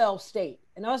themselves state.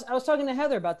 And I was talking to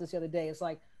Heather about this the other day. It's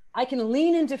like, I can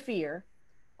lean into fear,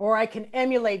 or I can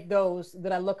emulate those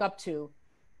that I look up to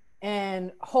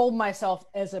and hold myself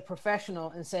as a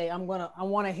professional and say, I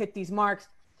want to hit these marks,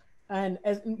 and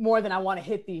as more than I want to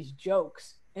hit these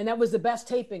jokes. And that was the best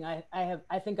taping I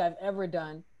think I've ever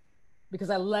done, because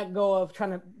I let go of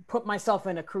trying to put myself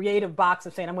in a creative box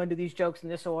of saying, I'm going to do these jokes in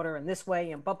this order and this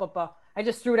way and blah, blah, blah. I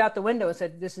just threw it out the window and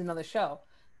said, this is another show.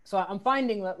 So I'm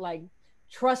finding that like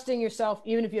trusting yourself,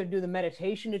 even if you have to do the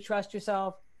meditation to trust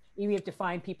yourself, even if you have to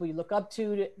find people you look up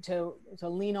to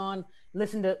lean on,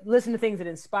 listen to things that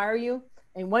inspire you.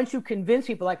 And once you convince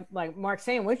people, like Mark's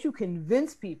saying, once you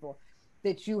convince people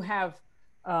that you have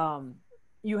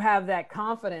that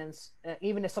confidence,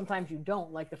 even if sometimes you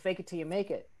don't, like the fake it till you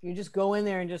make it. You just go in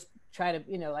there and just try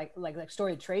to, like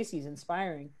story of Tracy's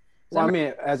inspiring. Well, I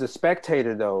mean, as a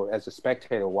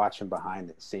spectator watching behind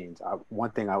the scenes,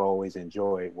 one thing I've always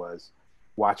enjoyed was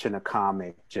watching a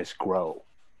comic just grow.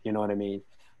 You know what I mean?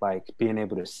 Like being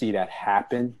able to see that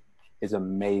happen is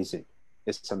amazing.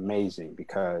 It's amazing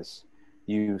because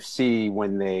you see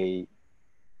when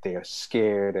they're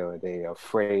scared or they're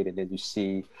afraid, and then you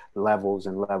see levels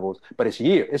and levels, but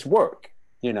it's work,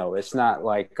 it's not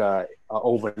like a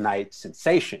overnight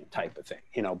sensation type of thing,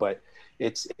 but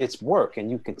it's work, and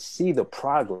you can see the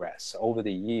progress over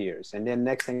the years. And then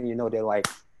next thing you know, they're like,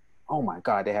 oh my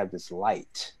God, they have this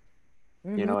light.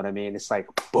 Mm-hmm. You know what I mean? It's like,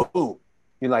 boom,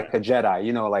 you're like a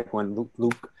Jedi, like when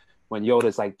when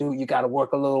Yoda's like, dude, you got to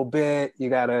work a little bit, you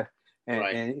got to,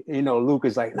 and Luke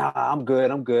is like, nah, I'm good,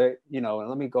 and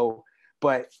let me go.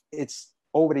 But it's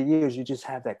over the years, you just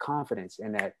have that confidence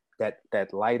and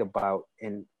that light about,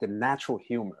 and the natural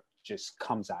humor just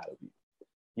comes out of you.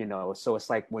 So it's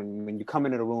like when you come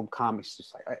into the room, comics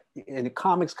just like, in the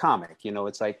comic,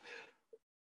 it's like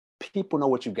people know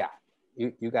what you got.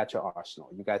 You got your arsenal,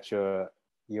 you got your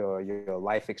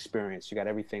life experience, you got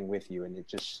everything with you, and it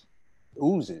just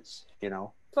oozes.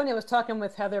 Funny, I was talking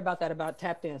with Heather about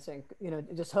tap dancing,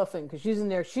 just hoofing, because she's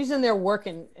in there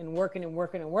working,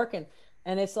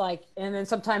 and it's like, and then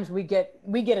sometimes we get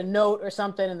a note or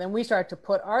something, and then we start to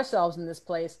put ourselves in this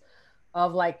place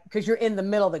of like, because you're in the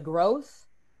middle of the growth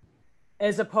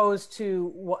as opposed to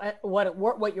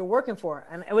what you're working for.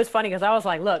 And it was funny because I was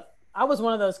like, look, I was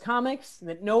one of those comics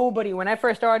that when I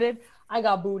first started, I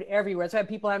got booed everywhere. So I have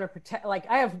people having to protect, like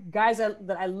I have guys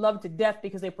that I love to death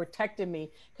because they protected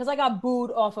me, because I got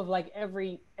booed off of like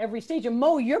every stage. And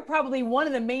Mo, you're probably one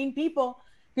of the main people,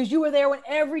 because you were there when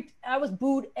I was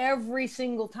booed every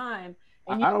single time.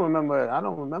 And I don't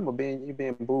remember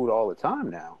being booed all the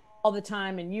time now. All the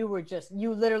time, and you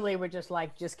literally were just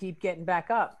like, just keep getting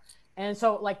back up. And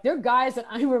so like there are guys that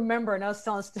I remember, and I was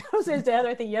saying to Heather,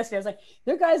 I think yesterday, I was like,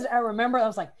 there are guys that I remember, I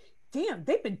was like, damn,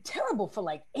 they've been terrible for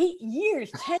like 8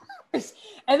 years, 10 years.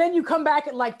 And then you come back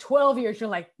at like 12 years, you're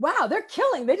like, wow, they're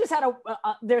killing. They just had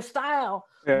their style.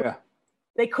 Yeah.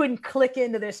 They couldn't click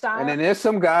into their style. And then there's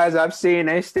some guys I've seen,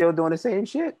 they still doing the same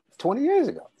shit 20 years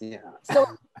ago. Yeah. So,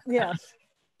 yeah.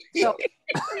 So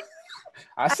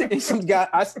I seen some guys,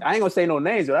 I ain't gonna say no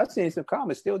names, but I've seen some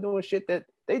comics still doing shit that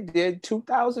they did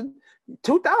 2000.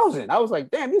 I was like,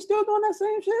 damn, you still doing that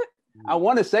same shit? I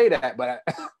want to say that, but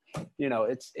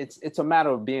it's a matter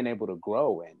of being able to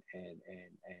grow and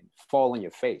fall on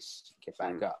your face, get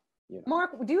back up.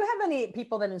 Mark, do you have any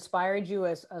people that inspired you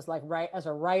as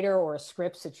a writer, or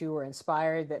scripts that you were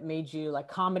inspired, that made you, like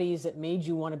comedies that made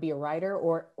you want to be a writer,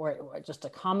 or just a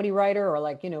comedy writer, or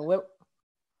like, what?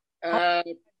 How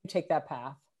did you take that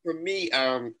path? For me,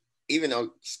 even though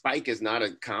Spike is not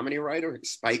a comedy writer,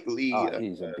 Spike Lee,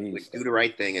 Do the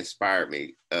Right Thing inspired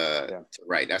me to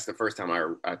write. That's the first time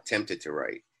I attempted to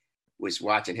write, was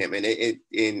watching him, and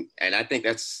and I think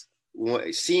that's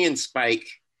seeing Spike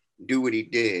do what he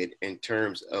did in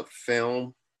terms of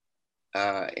film.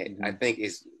 I think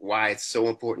is why it's so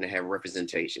important to have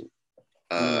representation,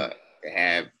 to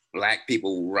have Black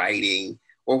people writing,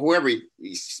 or whoever,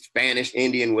 Spanish,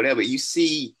 Indian, whatever. You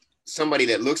see somebody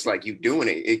that looks like you doing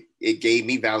it, it gave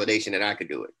me validation that I could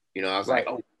do it. I was like,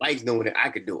 oh, Mike's doing it, I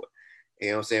could do it. You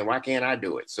know what I'm saying? Why can't I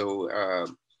do it? So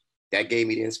that gave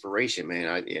me the inspiration, man.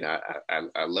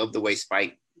 I love the way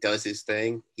Spike does his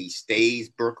thing. He stays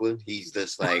Brooklyn. He's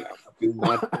just like, do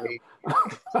my thing.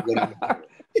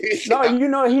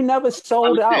 No, he never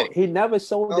sold out. He never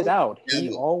sold it out. He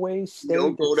always stayed.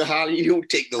 Don't go to Hollywood. You don't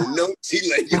take no notes.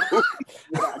 He like,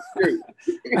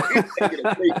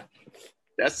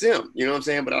 that's him. You know what I'm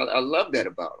saying? But I love that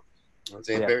about I'm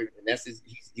saying and that's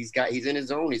he's in his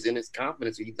zone. He's in his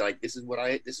confidence. He's like, this is what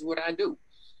I do.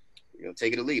 You know,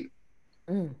 take it or leave it.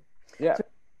 Mm. Yeah. So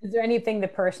is there anything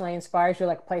that personally inspires you,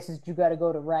 like places you got to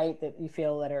go to write that you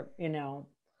feel that are, you know,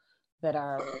 that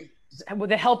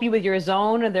help you with your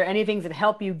zone? Are there any things that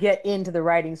help you get into the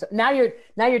writing? So now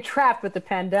you're trapped with the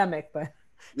pandemic, but.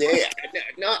 Yeah,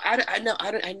 no,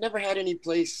 I never had any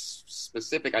place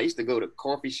specific. I used to go to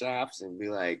coffee shops and be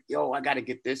like, yo, I got to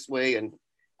get this way and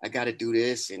I got to do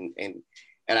this. And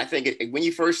I think when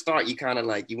you first start, you kind of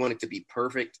like, you want it to be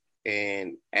perfect.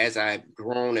 And as I've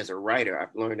grown as a writer,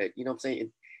 I've learned that, you know what I'm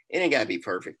saying? It ain't got to be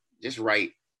perfect. Just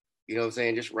write. You know what I'm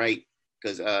saying? Just write.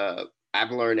 Because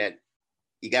I've learned that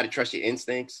you got to trust your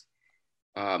instincts.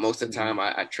 Most of the time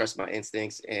I trust my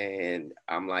instincts, and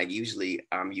I'm usually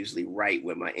right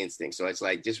with my instincts. So it's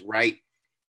like, just write.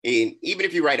 And even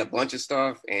if you write a bunch of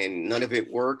stuff and none of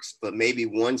it works, but maybe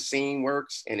one scene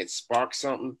works and it sparks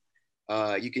something,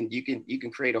 you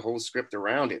can create a whole script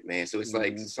around it, man. So it's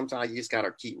like, sometimes you just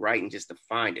gotta keep writing just to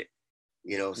find it,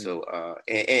 you know. So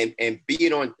and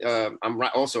being on, I'm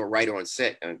also a writer on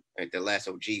set at The Last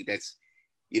OG. That's,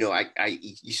 you know,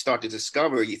 you start to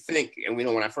discover, you think, and we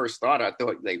know when I first started, I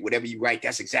thought like whatever you write,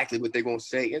 that's exactly what they're gonna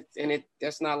say, and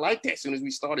that's not like that. As soon as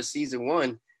we started season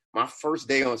 1, my first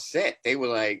day on set, they were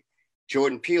like,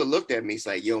 Jordan Peele looked at me, he's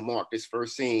like, yo, Mark, this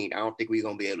first scene, I don't think we're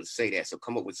gonna be able to say that, so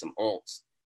come up with some alts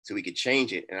so we could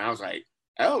change it. And I was like,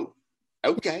 oh,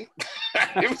 okay.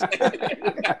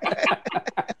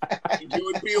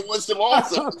 Jordan Peele wants some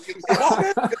also.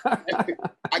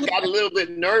 I got a little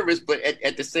bit nervous, but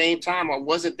at the same time, I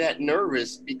wasn't that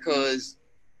nervous because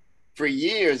for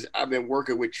years I've been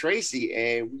working with Tracy,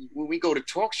 and when we go to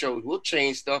talk shows, we'll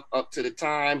change stuff up to the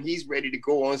time he's ready to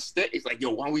go on stage. He's like,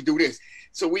 yo, why don't we do this?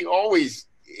 So we always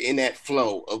in that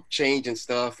flow of changing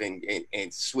stuff and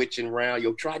switching around.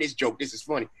 Yo, try this joke. This is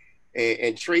funny.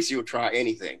 And Tracy will try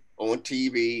anything on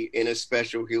TV, in a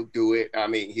special, he'll do it. I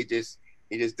mean, he just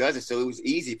does it. So it was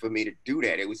easy for me to do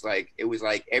that. It was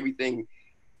like everything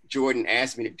Jordan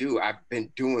asked me to do, I've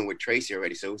been doing with Tracy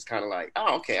already. So it was kind of like,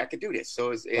 oh, okay, I could do this.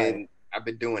 So and I've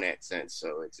been doing that since.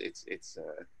 So it's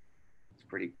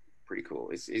pretty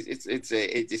cool. It's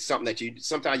something that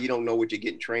sometimes you don't know what you're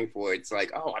getting trained for. It's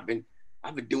like, oh, I've been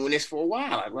doing this for a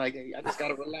while. I'm like, I just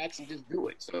gotta relax and just do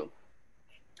it. So.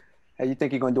 Hey, you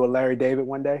think you're gonna do a Larry David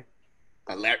one day?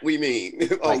 What do you mean?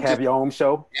 Like have your own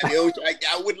show?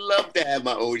 I would love to have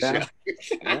my own show.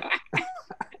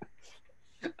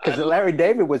 Because Larry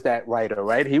David was that writer,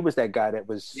 right? He was that guy that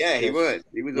was. Yeah, he was.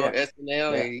 He was on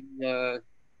SNL, and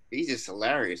he's just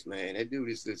hilarious, man. That dude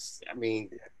is just. I mean,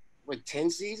 what, 10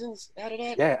 seasons out of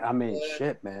that? Yeah, I mean,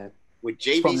 shit, man. With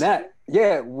JB.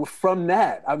 From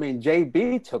that. I mean,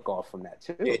 JB took off from that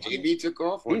too. Yeah, JB took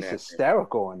off on that. He's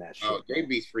hysterical on that shit. Oh,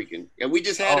 JB's freaking. And we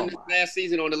just had him this last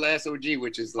season on The Last OG,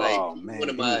 which is like one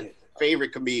of my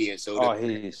favorite comedians. So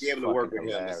he's be able to work with him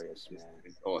hilarious, man.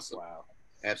 It's awesome. Wow.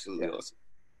 Absolutely awesome.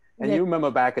 And you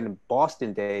remember back in the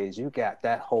Boston days, you got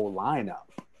that whole lineup.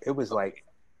 It was like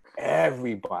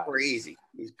everybody. Crazy.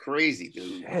 He's crazy,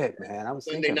 dude. Shit, man. I was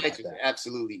Sunday nights was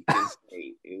absolutely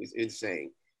insane. It was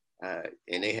insane.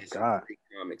 And they had some great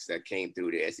comics that came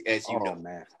through there, as you know.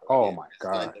 Man. Oh my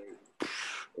God. It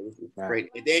was great.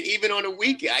 And then even on the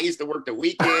weekend, I used to work the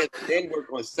weekend, then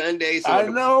work on Sundays. So I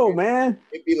know, man.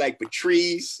 It'd be like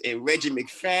Patrice and Reggie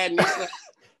McFadden.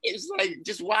 It's like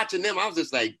just watching them, I was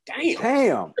just like,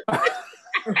 damn.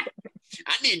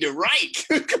 I need to write.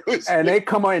 And they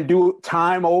come on and do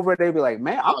time over. They be like,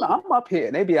 man, I'm up here.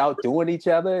 And they be out doing each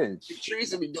other. And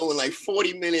Patrice would be doing like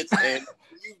 40 minutes and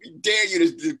dare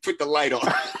you to put the light on.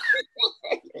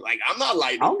 Like, I'm not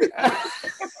lighting.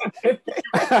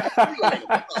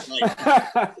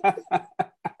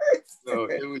 So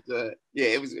it was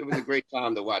it was a great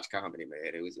time to watch comedy,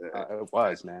 man. It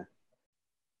was man.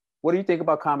 What do you think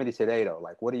about comedy today, though?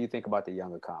 Like, what do you think about the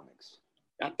younger comics?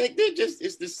 I think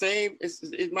it's the same.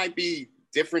 It might be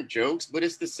different jokes, but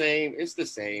it's the same. It's the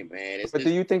same, man. But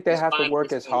do you think they have to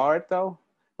work as hard, though?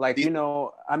 Like, you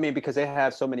know, I mean, because they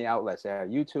have so many outlets. They have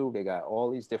YouTube. They got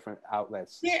all these different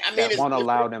outlets that won't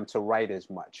allow them to write as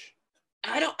much.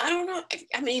 I don't know.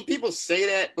 I mean, people say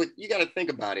that, but you got to think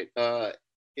about it.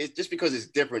 It's just because it's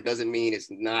different doesn't mean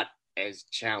it's not as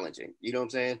challenging. You know what I'm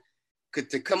saying?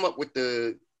 To come up with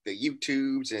the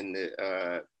YouTubes and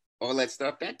the all that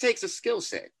stuff, that takes a skill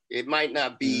set. It might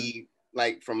not be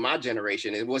like from my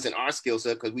generation. It wasn't our skill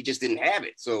set because we just didn't have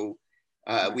it. So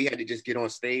we had to just get on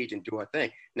stage and do our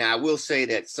thing. Now, I will say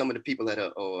that some of the people that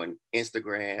are on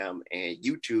Instagram and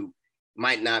YouTube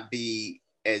might not be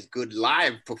as good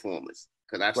live performers,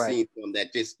 because I've seen them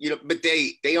that just, you know, but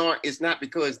they aren't. It's not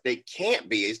because they can't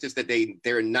be. It's just that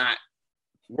they're not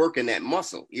working that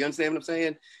muscle. You understand what I'm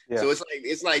saying? Yeah. So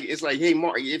it's like, hey,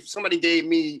 Mark, if somebody gave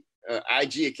me an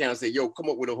IG account and said, yo, come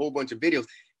up with a whole bunch of videos.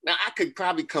 Now I could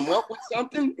probably come up with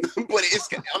something, but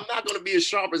I'm not going to be as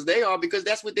sharp as they are because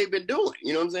that's what they've been doing.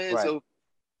 You know what I'm saying? Right.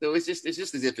 So it's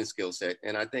just a different skill set.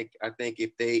 And I think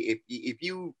if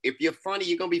you're funny,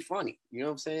 you're gonna be funny. You know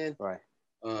what I'm saying? Right.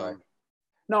 Right.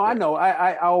 No, I know.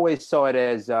 I always saw it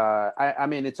as I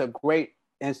mean, it's a great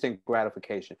instant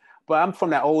gratification. But I'm from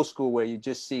that old school where you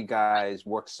just see guys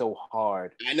work so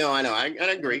hard. I know. I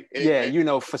agree. Yeah, you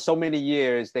know, for so many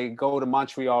years they go to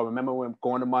Montreal. Remember when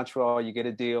going to Montreal, you get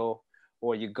a deal,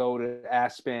 or you go to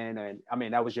Aspen, and I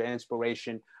mean that was your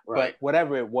inspiration. Right. But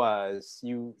whatever it was,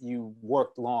 you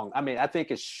worked long. I mean, I think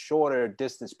it's shorter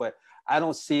distance, but I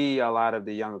don't see a lot of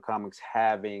the younger comics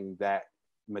having that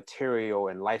material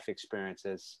and life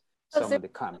experiences. Some of the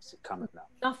comics coming up.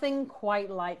 Nothing quite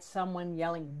like someone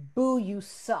yelling, "Boo, you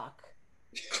suck."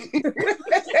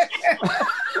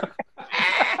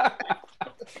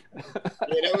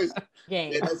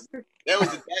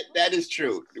 That is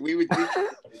true. We would do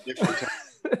different times.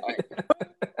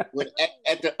 When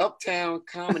at the Uptown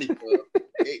Comedy Club,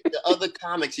 the other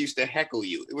comics used to heckle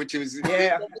you, which was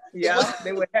they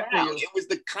would heckle you. It was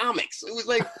the comics. It was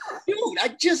like, dude, I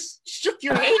just shook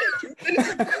your hand.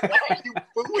 Why are you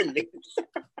booing me?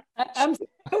 It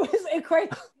was crazy.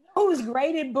 Who was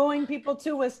great at booing people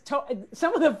too was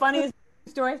some of the funniest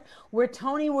stories where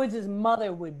Tony Woods'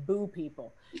 mother would boo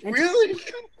people. And really?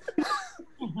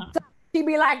 She'd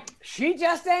be like, "She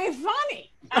just ain't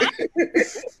funny."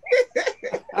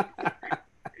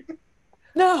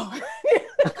 No.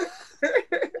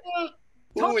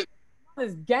 Tony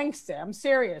is gangster. I'm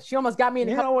serious. She almost got me in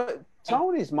the. You know what?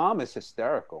 Tony's mom is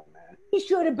hysterical, man. He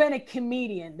should have been a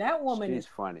comedian. That woman is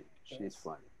funny. She's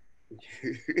funny.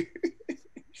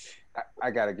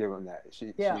 I gotta give him that.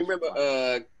 You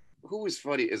remember who was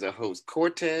funny as a host?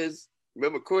 Cortez.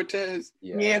 Remember Cortez?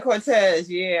 Yeah, Cortez.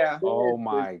 Yeah. Oh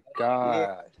my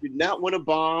God! Did not want to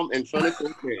bomb in front of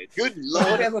Cortez. Good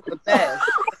Lord, Cortez was the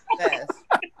best.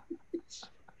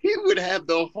 He would have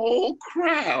the whole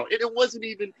crowd, and it wasn't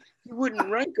even. He wouldn't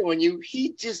rank on you.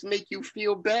 He'd just make you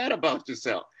feel bad about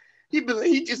yourself. He'd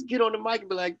just get on the mic and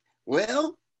be like,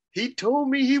 "Well, he told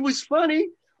me he was funny,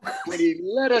 but he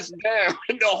let us down."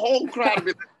 And the whole crowd would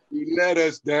be like, "He let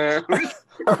us down."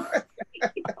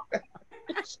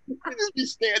 He'd just be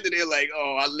standing there like,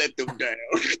 "Oh, I let them down."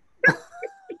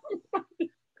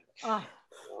 I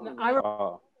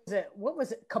remember, what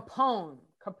was it? Capone.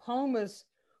 Capone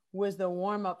was the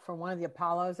warm up for one of the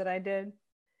Apollos that I did.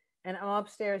 And I'm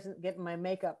upstairs getting my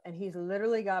makeup, and he's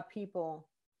literally got people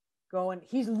going,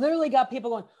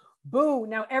 "Boo."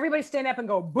 Now everybody stand up and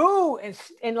go, "Boo,"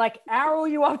 and like arrow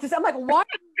you up to, I'm like, what?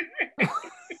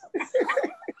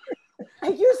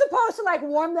 Like, you're supposed to like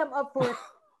warm them up for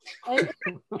and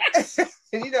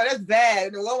you know that's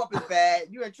bad. The warm up is bad.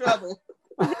 You're in trouble.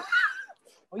 And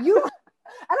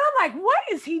I'm like, what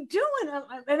is he doing?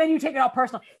 And then you take it all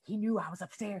personal. He knew I was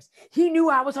upstairs. He knew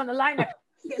I was on the line.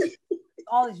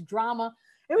 All this drama.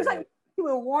 It was like he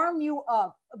would warm you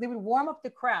up. They would warm up the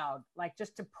crowd, like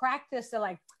just to practice the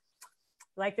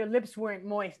like their lips weren't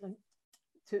moist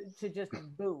to just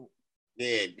boo.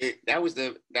 Yeah, that was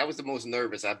the most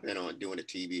nervous I've been on doing a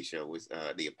TV show was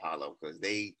the Apollo, because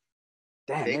they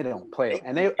don't play it.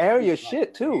 And they air your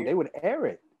shit too. They would air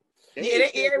it.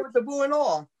 They air it with the boo and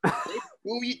all.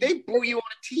 They boo you on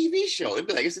a TV show. It'd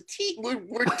be like,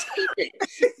 we're taping.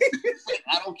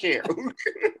 I don't care.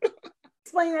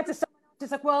 Explain that to someone else.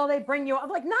 It's like, well, they bring you. I'm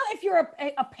like, not if you're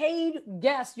a paid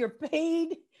guest. You're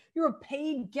a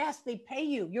paid guest. They pay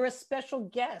you. You're a special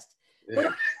guest.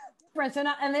 Yeah.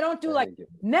 And they don't do like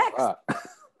next.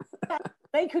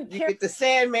 They could you get the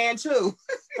Sandman too.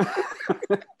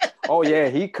 Oh yeah,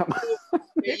 he come.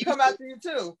 He come out to you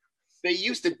too. They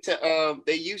used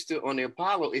to on the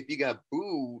Apollo, if you got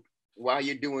booed while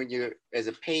you're doing as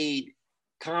a paid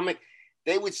comic,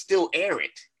 they would still air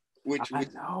it, which was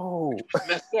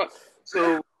messed up.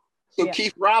 So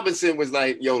Keith Robinson was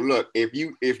like, "Yo, look, if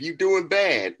you doing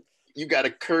bad, you got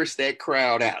to curse that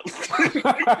crowd out."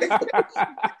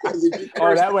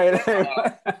 That way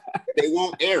they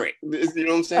won't air it. You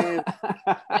know what I'm saying?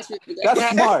 That's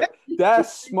smart.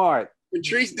 That's smart.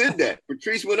 Patrice did that.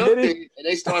 Patrice went up there and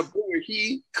they started booing.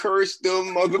 He cursed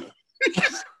them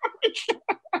motherfuckers.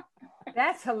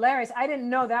 That's hilarious. I didn't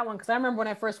know that one because I remember when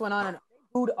I first went on and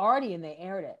booed Artie and they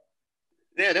aired it.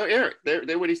 Yeah, they'll air it.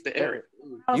 They would used to air it.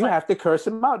 You have to curse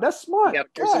them out. That's smart. You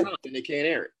have to curse them out and they can't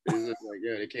air it. It's just like,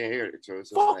 they can't air it. So it's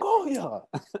fuck like, all y'all.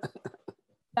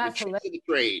 That's hilarious. The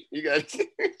trade. You got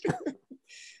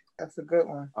That's a good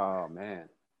one. Oh man.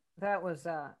 That was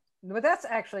but that's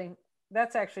actually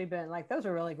that's actually been like, those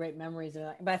are really great memories.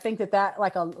 But I think that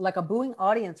like a booing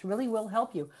audience really will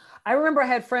help you. I remember I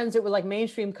had friends that were like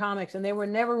mainstream comics and they were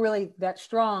never really that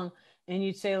strong. And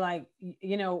you'd say like,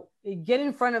 you know, get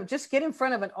in front of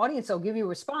an audience. They'll give you a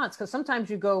response. Cause sometimes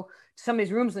you go to some of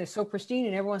these rooms and they're so pristine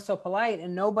and everyone's so polite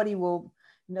and nobody will,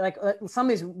 like some of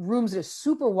these rooms that are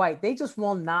super white. They just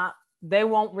they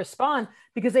won't respond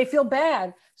because they feel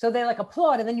bad. So they like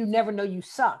applaud and then you never know you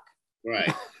suck.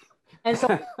 Right. And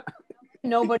so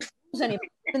nobody knows anything.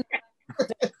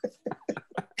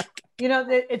 You know,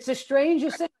 it's the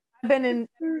strangest thing. I've been in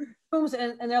rooms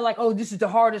and they're like, oh, this is the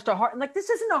hardest or hard. Like,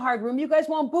 this isn't a hard room. You guys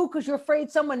won't boo because you're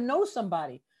afraid someone knows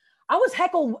somebody. I was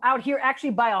heckled out here actually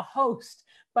by the host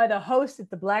at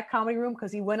the Black Comedy Room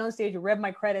because he went on stage and read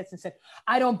my credits and said,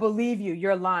 I don't believe you.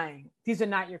 You're lying. These are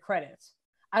not your credits.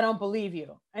 I don't believe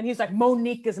you. And he's like,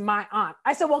 Monique is my aunt.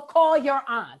 I said, well, call your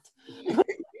aunt.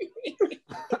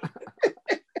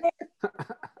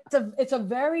 It's a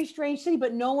very strange city,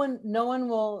 but no one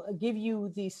will give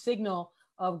you the signal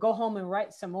of go home and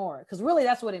write some more. Because really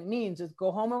that's what it means, is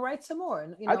go home and write some more.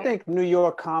 And, you know,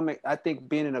 I think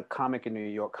being in a comic in New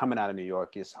York, coming out of New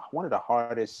York, is one of the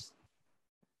hardest,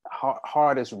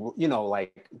 you know,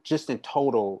 like just in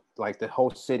total, like the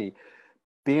whole city.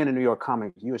 Being a New York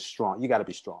comic, you're strong. You got to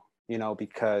be strong, you know,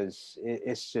 because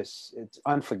it's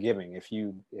unforgiving if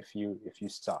you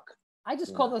suck. I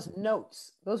just call those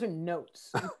notes. Those are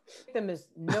notes. Them as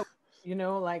notes, you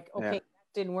know, like, okay, that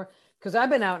didn't work. Because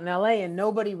I've been out in LA and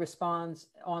nobody responds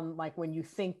on like when you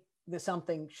think that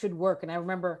something should work. And I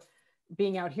remember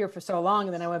being out here for so long,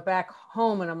 and then I went back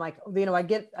home and I'm like, you know, I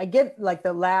get like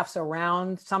the laughs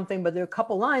around something, but there are a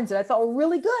couple lines that I thought were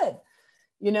really good,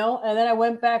 you know. And then I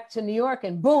went back to New York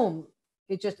and boom,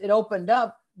 it opened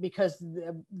up because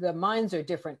the minds are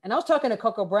different. And I was talking to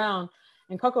Coco Brown.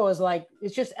 And Coco was like,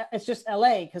 it's just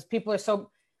LA, because people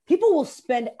will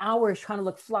spend hours trying to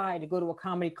look fly to go to a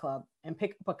comedy club and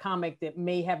pick up a comic that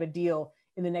may have a deal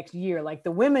in the next year. Like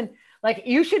the women, like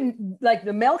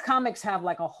the male comics have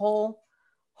like a whole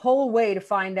way to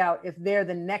find out if they're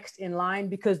the next in line,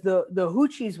 because the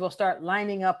hoochies will start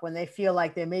lining up when they feel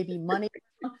like there may be money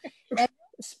and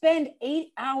spend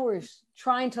 8 hours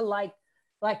trying to like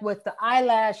with the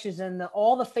eyelashes and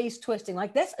all the face twisting.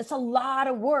 Like it's a lot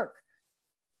of work.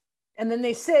 And then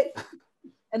they sit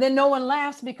and then no one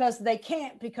laughs because they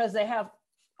can't, because they have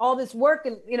all this work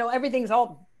and, you know, everything's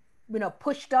all, you know,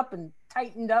 pushed up and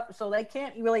tightened up. So they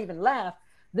can't really even laugh.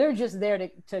 They're just there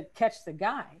to catch the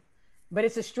guy. But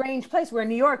it's a strange place where in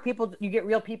New York, you get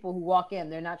real people who walk in.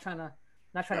 They're not trying to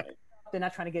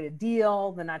get a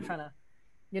deal. They're not trying to,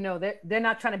 you know, they're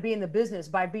not trying to be in the business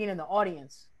by being in the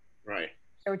audience. Right.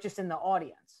 They're just in the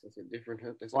audience. That's a different.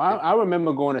 I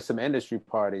remember going to some industry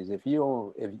parties. If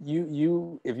you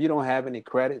don't have any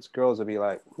credits, girls will be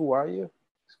like, "Who are you?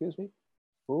 Excuse me,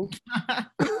 who?"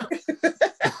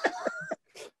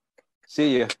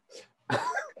 See ya.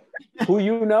 Who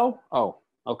you know? Oh,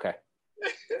 okay.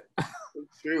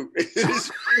 True.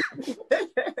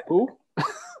 Who?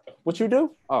 What you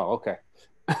do? Oh, okay.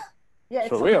 Yeah,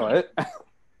 for real.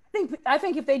 I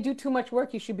think if they do too much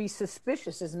work, you should be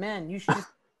suspicious as men. You should be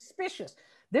suspicious.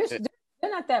 They're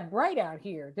not that bright out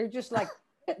here. They're just like,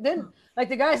 then like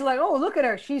the guys are like, oh, look at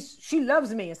her. She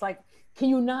loves me. It's like, can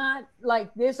you not,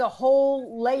 like, there's a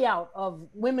whole layout of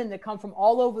women that come from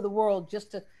all over the world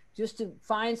just to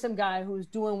find some guy who's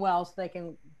doing well so they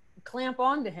can clamp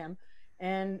onto him.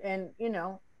 And you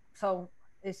know, so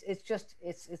it's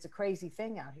a crazy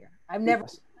thing out here. I've never,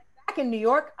 back in New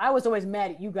York, I was always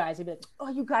mad at you guys. I'd be like, oh,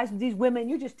 you guys, these women,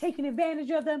 you're just taking advantage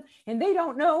of them and they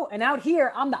don't know. And out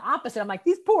here, I'm the opposite. I'm like,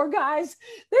 these poor guys,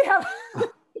 they're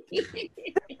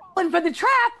falling for the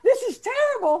trap. This is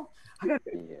terrible. I got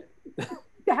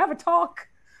to have a talk.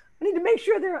 I need to make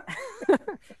sure they're.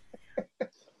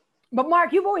 But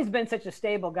Mark, you've always been such a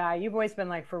stable guy. You've always been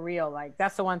like, for real. Like,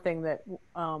 that's the one thing that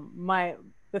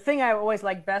the thing I always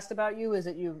like best about you is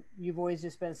that you've always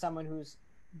just been someone who's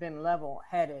been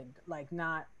level-headed, like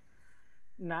not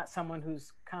someone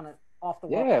who's kind of off the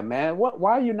wall. Yeah, man.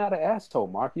 Why are you not an asshole,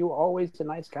 Mark? You were always a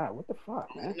nice guy. What the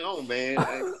fuck, man? No, man.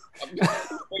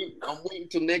 I'm waiting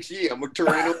till next year. I'm gonna turn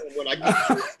it over when I get.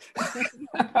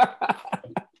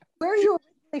 Where are you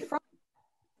originally from?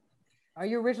 Are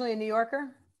you originally a New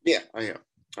Yorker? Yeah, I am.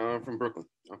 I'm from Brooklyn.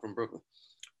 Brooklyn,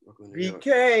 New York.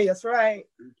 BK, that's right.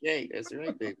 BK, that's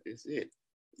right, baby. That's it.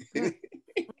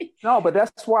 No, but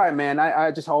that's why, man,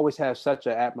 I just always have such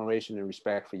an admiration and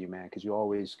respect for you, man, because you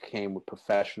always came with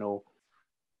professional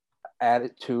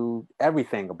attitude,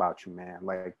 everything about you, man,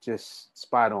 like just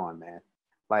spot on, man.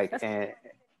 Like, that's and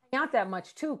hang out that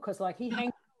much too, because like he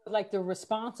hangs with like the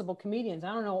responsible comedians.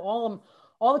 I don't know,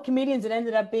 all the comedians that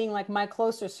ended up being like my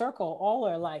closer circle, all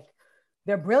are like,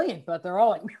 they're brilliant, but they're all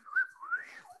like,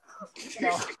 you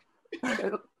know.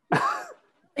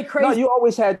 Crazy. No, you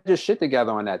always had your shit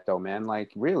together on that though, man.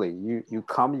 Like really, you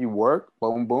come, you work,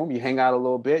 boom, boom, you hang out a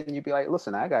little bit, and you be like,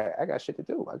 listen, I got shit to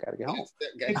do. I gotta get home.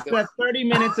 It's the 30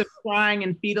 minutes of crying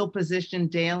in fetal position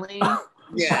daily.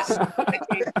 Yes.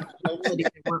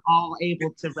 We're all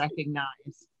able to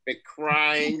recognize. The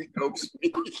crying.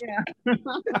 Yeah.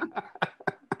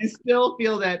 I still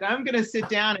feel that. I'm gonna sit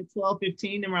down at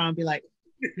 12:15 tomorrow and be like,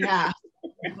 yeah.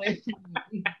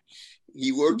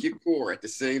 You work your core at the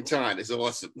same time. It's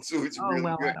awesome. So it's really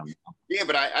good. Yeah,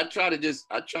 but I try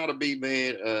to be,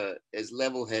 man, as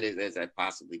level-headed as I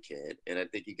possibly can. And I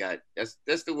think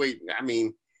that's the way. I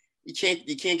mean, you can't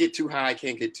get too high,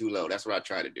 can't get too low. That's what I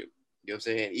try to do. You know what I'm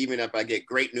saying? Even if I get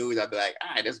great news, I'll be like,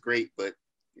 all right, that's great. But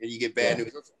you get bad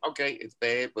news, okay, it's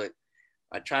bad. But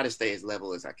I try to stay as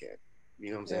level as I can. You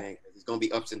know what I'm saying? It's gonna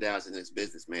be ups and downs in this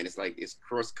business, man. It's like it's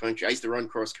cross country. I used to run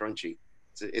cross country.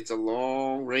 It's a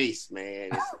long race, man.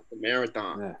 It's a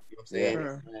marathon. You know what I'm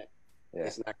saying?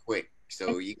 It's not quick.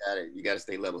 So you gotta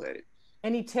stay level headed.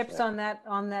 Any tips on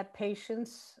that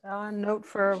patience note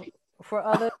for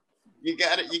others? You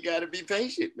gotta be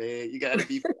patient, man. You gotta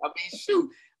be. I mean, shoot.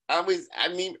 I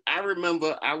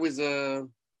remember I was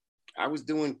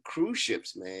doing cruise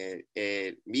ships, man,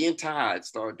 and me and Todd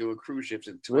started doing cruise ships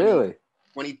in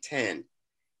 2010,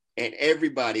 and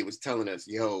everybody was telling us,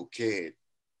 "Yo, kid,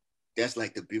 that's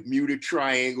like the Bermuda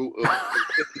Triangle of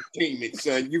entertainment,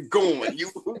 son. You going?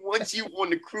 Once you on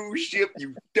the cruise ship,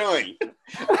 you done."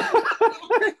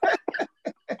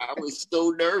 I was so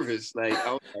nervous, I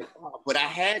was like, oh, but I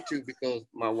had to because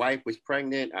my wife was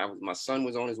pregnant. My son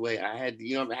was on his way. I had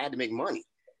to make money,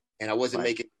 and I wasn't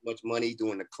making much money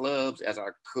doing the clubs as I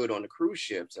could on the cruise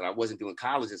ships, and I wasn't doing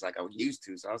colleges like I was used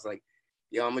to. So I was like,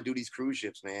 yo, I'm gonna do these cruise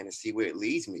ships, man, and see where it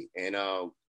leads me. And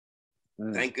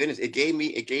thank goodness it gave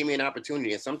me an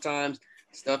opportunity. And sometimes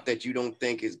stuff that you don't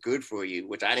think is good for you,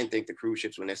 which I didn't think the cruise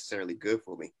ships were necessarily good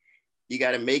for me. You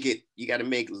got to make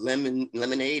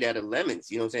lemonade out of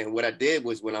lemons. You know what I'm saying? What I did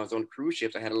was when I was on cruise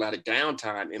ships, I had a lot of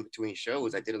downtime in between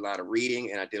shows. I did a lot of reading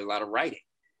and I did a lot of writing.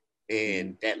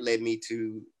 And that led me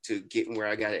to getting where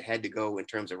I had to go in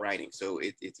terms of writing. So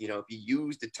it's if you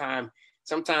use the time,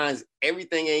 sometimes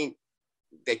everything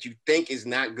that you think is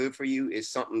not good for you is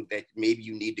something that maybe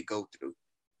you need to go through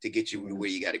to get you where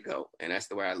you got to go. And that's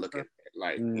the way I look at it.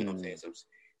 Like, you know what I'm saying?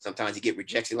 Sometimes you get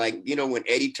rejection. Like, when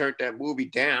Eddie turned that movie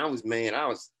down, I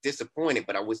was disappointed,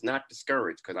 but I was not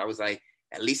discouraged because I was like,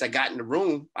 at least I got in the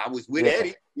room. I was with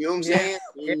Eddie. You know what I'm saying?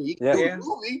 He could do the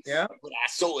movie, but I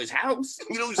saw his house.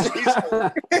 You know what I'm saying?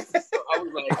 So I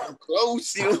was like, I'm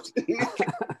close. You know what I'm saying?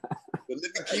 But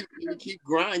let me keep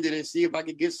grinding and see if I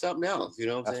can get something else. You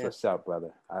know what I'm saying? That's what's up,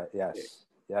 brother.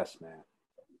 Yes, man.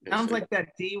 Sounds like that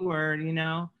D word,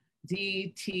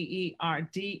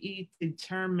 DTER,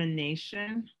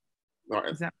 determination.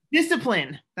 Is that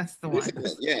discipline? That's the one.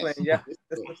 Discipline.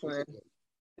 Discipline.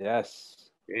 Yes.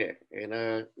 Yeah, and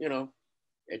I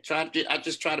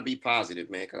just try to be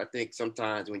positive, man, because I think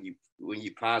sometimes when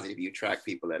you're positive, you attract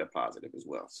people that are positive as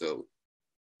well. So,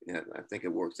 I think it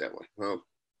works that way. Well,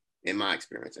 in my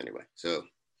experience, anyway. So.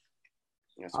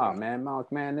 Man,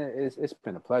 Mark, man, it's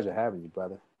been a pleasure having you,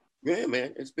 brother. Yeah,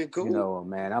 man, it's been cool.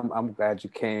 Man, I'm glad you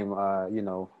came.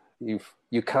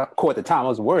 You caught the time. I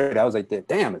was worried. I was like,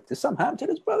 damn it, did something happen to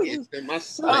this brother? It's been my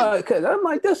son. Because I'm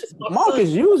like, this Mark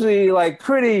is usually like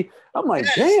pretty. I'm like,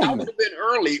 damn. I would have been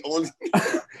early on.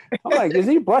 I'm like, is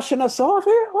he brushing us off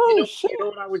here? Oh shit!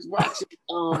 What I was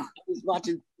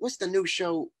watching. What's the new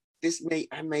show?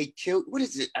 I may kill. What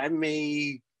is it?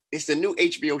 It's the new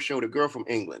HBO show, The Girl from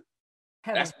England.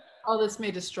 This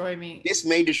may destroy me. This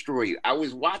may destroy you.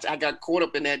 I got caught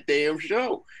up in that damn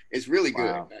show. It's really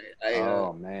good.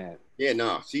 Wow. Man. Yeah,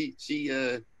 no, I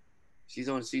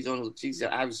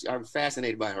was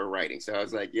fascinated by her writing. So I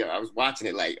was like, I was watching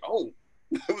it like, oh.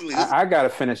 I gotta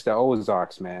finish the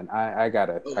Ozarks, man. I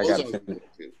gotta finish.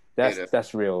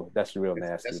 That's real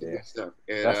nasty. That's there. Stuff.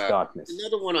 That's darkness.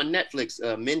 Another one on Netflix.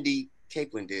 Mindy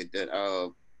Kaling did that.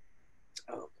 Oh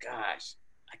gosh,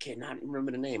 I cannot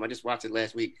remember the name. I just watched it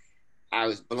last week. I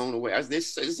was blown away.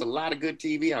 There's a lot of good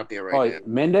TV out there right now.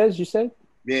 Mendez, you said?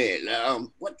 Yeah.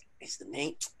 What is the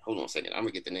name? Hold on a second. I'm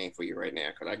gonna get the name for you right now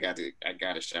because I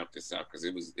gotta shout this out because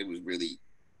it was really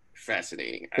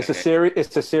fascinating. It's a series.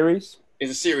 It's a series.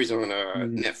 It's a series on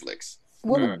Netflix.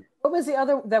 What was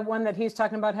that one that he's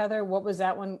talking about, Heather? What was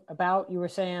that one about? You were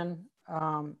saying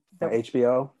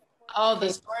HBO. Oh,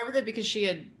 the story with it because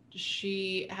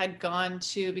she had gone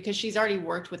to, because she's already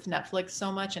worked with Netflix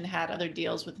so much and had other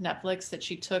deals with Netflix that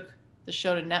she took the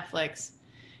show to Netflix.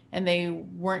 and they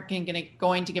weren't going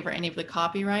to give her any of the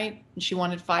copyright. And she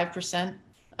wanted 5%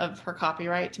 of her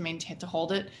copyright to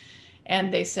hold it.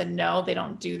 And they said, no, they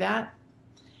don't do that.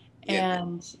 Yeah.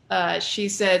 And she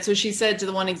said to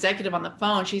the one executive on the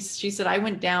phone, she said, I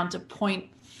went down to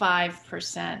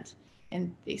 0.5%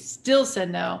 and they still said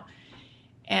no.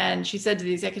 And she said to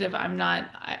the executive,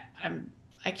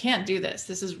 I can't do this.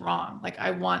 This is wrong. Like,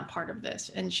 I want part of this.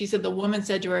 And she said, the woman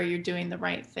said to her, you're doing the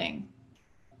right thing.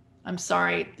 I'm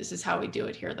sorry. This is how we do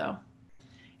it here, though.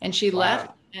 And she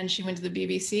left and she went to the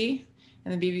BBC,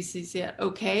 and the BBC said,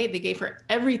 okay. They gave her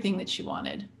everything that she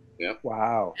wanted. Yep.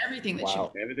 Wow. Everything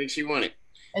that everything she wanted.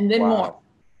 And then more.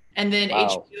 And then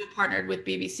HBO partnered with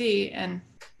BBC, and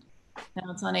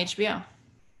now it's on HBO.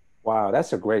 Wow,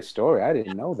 that's a great story. I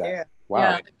didn't know that. Yeah. Wow.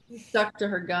 Yeah, she stuck to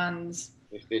her guns.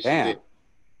 Damn.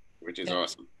 Which is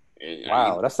awesome. And,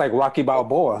 wow, that's like Rocky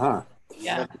Balboa, huh?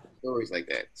 Yeah. Stories like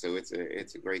that. So it's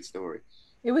a great story.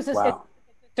 It was a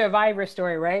survivor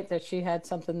story, right? That she had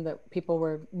something that people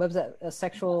were, what was that, a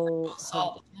sexual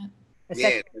assault?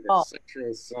 Sexual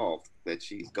assault that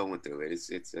she's going through.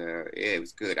 It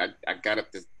was good. I got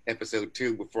up to episode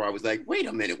 2 before I was like, wait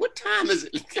a minute, what time is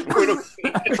it?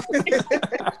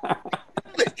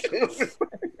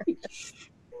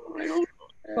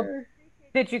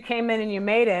 That you came in and you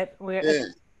made it. I'm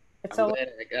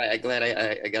glad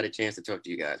I got a chance to talk to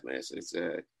you guys, man.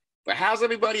 So but how's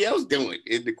everybody else doing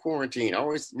in the quarantine? I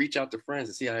always reach out to friends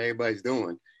to see how everybody's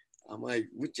doing. I'm like,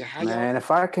 man, if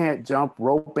I can't jump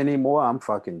rope anymore, I'm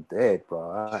fucking dead,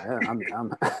 bro. I'm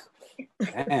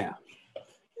damn.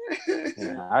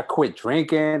 Yeah, I quit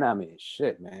drinking. I mean,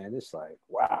 shit, man. It's like,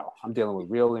 wow, I'm dealing with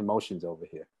real emotions over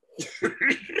here.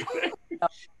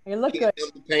 You look good.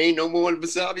 Pain no more in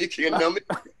Wasabi. You can't numb it.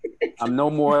 I'm no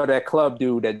more that club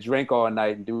dude that drink all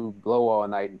night and do blow all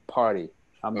night and party.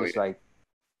 I'm just like,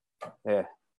 yeah,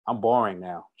 I'm boring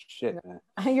now. Shit, man.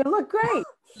 You look great.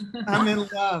 I'm in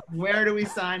love. Where do we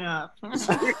sign up?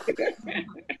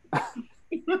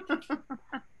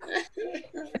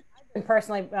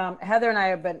 Personally, Heather and I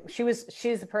have been, she's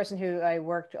the person who I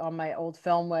worked on my old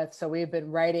film with. So we've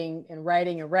been writing, and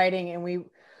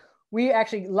we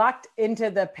actually locked into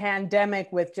the pandemic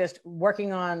with just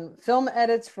working on film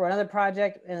edits for another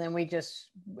project. And then we just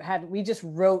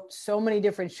wrote so many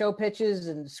different show pitches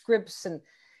and scripts, and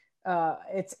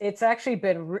it's actually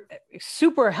been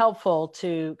super helpful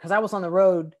because I was on the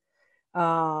road,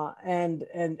 and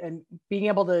being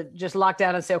able to just lock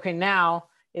down and say, okay, now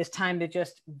it's time to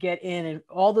just get in, and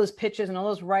all those pitches and all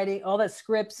those writing, all that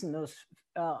scripts and those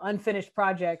unfinished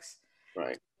projects,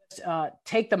 right?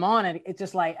 Take them on, and it's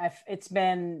just like it's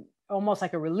been almost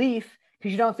like a relief,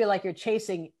 because you don't feel like you're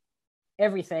chasing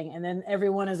everything, and then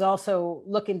everyone is also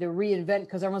looking to reinvent,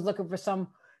 because everyone's looking for some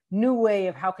new way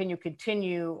of how can you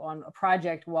continue on a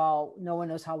project while no one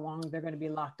knows how long they're going to be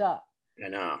locked up. I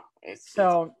know.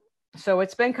 So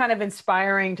it's been kind of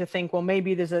inspiring to think, well,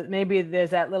 maybe there's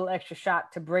that little extra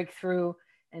shot to break through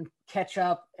and catch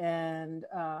up and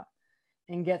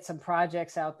get some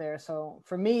projects out there. So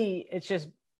for me, it's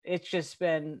just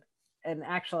been an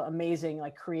actual amazing,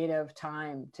 like, creative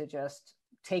time to just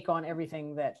take on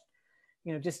everything that,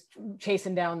 just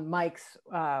chasing down mics.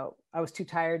 I was too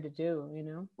tired to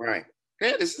do, Right.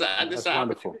 Yeah, this is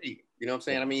opportunity. You know what I'm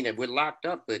saying? I mean, if we're locked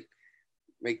up, but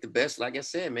make the best, like I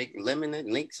said, make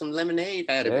some lemonade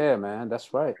out of it. Yeah, man,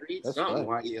 that's right. Create something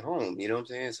while you're home. You know what I'm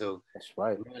saying? So that's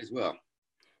right. Might as well.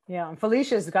 Yeah, and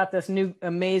Felicia's got this new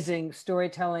amazing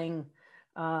storytelling.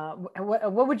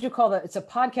 What would you call that? It's a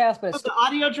podcast, but it's the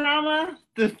audio drama,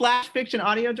 the flash fiction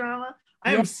audio drama.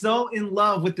 I am so in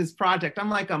love with this project. I'm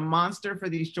like a monster for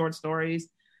these short stories.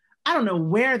 I don't know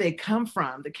where they come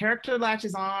from. The character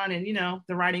latches on, and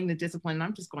the writing, the discipline.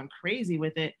 I'm just going crazy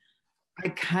with it. I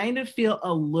kind of feel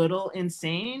a little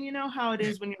insane. You know how it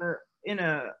is when you're in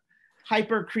a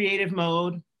hyper creative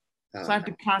mode. So I have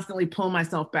to constantly pull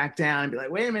myself back down and be like,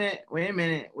 wait a minute.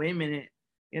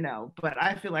 But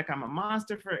I feel like I'm a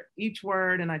monster for each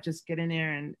word, and I just get in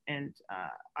there and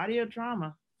audio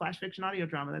drama, flash fiction audio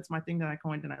drama. That's my thing that I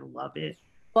coined, and I love it.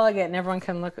 Plug it, and everyone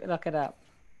can look it up.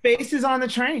 Faces on the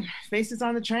train.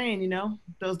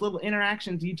 Those little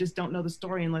interactions. You just don't know the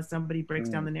story unless somebody breaks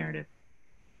down the narrative.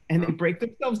 And they break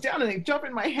themselves down and they jump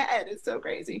in my head. It's so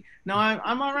crazy. No,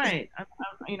 I'm all right.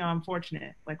 I'm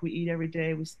fortunate. Like, we eat every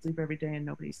day, we sleep every day, and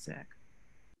nobody's sick.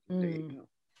 There you go.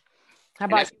 How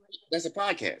about that's a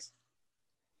podcast?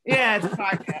 Yeah, it's a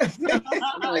podcast.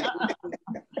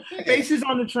 Faces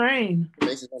on the train.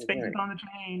 Faces on the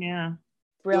train. Yeah.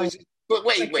 Really? But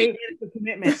wait. It's a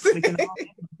commitment.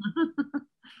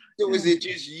 So is it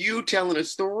just you telling a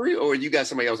story, or you got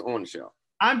somebody else on the show?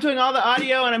 I'm doing all the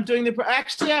audio, and I'm doing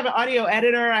actually I have an audio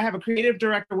editor. I have a creative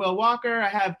director, Will Walker. I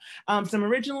have some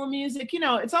original music. You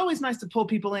know, it's always nice to pull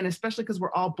people in, especially because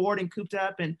we're all bored and cooped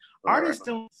up, and artists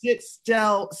don't sit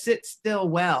still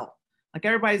well. Like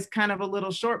everybody's kind of a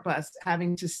little short bus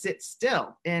having to sit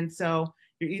still. And so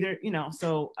you're either, you know,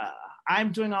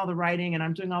 I'm doing all the writing and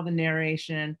I'm doing all the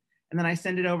narration, and then I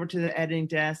send it over to the editing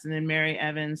desk, and then Mary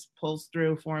Evans pulls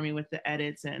through for me with the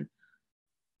edits. And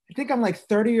I think I'm like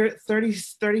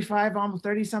 35, almost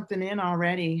 30 something in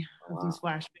already of these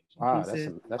flash fiction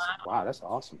pieces. That's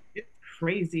awesome. It's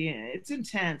crazy. It's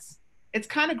intense. It's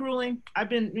kind of grueling. I've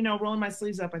been, you know, rolling my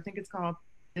sleeves up. I think it's called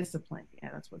discipline. Yeah,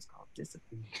 that's what it's called,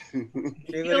 discipline.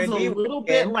 It feels a little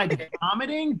bit like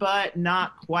vomiting, but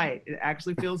not quite. It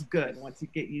actually feels good once you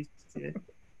get used to it.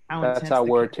 That's our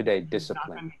word today,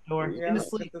 discipline. In the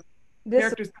sleep.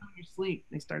 Characters come in your sleep.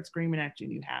 They start screaming at you,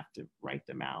 and you have to write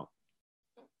them out.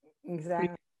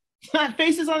 Exactly.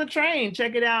 Faces on the Train.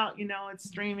 Check it out. You know, it's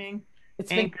streaming.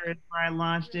 It's Anchor is where I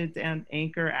launched it, and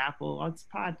Anchor, Apple. It's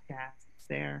podcast. It's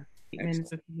there. 8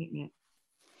 minutes of commitment.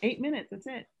 8 minutes. That's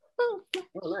it. Oh,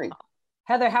 right.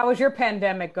 Heather, how was your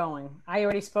pandemic going? I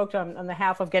already spoke on the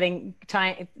half of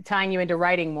tying you into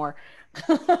writing more.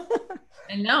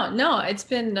 And no, it's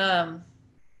been I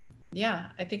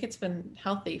think it's been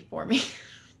healthy for me.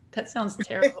 That sounds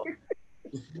terrible.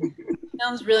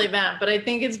 Sounds really bad, but I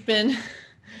think it's been,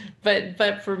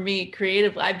 but for me,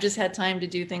 creatively, I've just had time to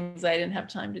do things I didn't have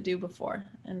time to do before,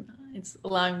 and it's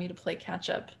allowing me to play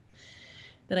catch up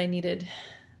that I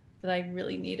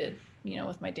really needed, you know,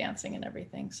 with my dancing and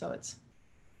everything. So it's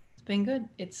been good.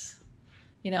 It's,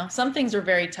 you know, some things are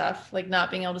very tough, like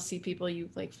not being able to see people you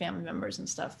like, family members and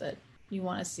stuff that you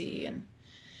want to see, and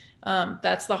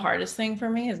that's the hardest thing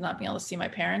for me, is not being able to see my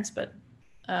parents, but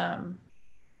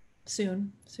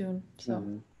soon. So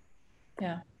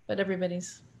yeah, but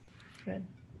everybody's good.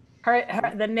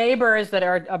 The neighbors that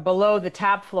are below the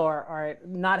top floor are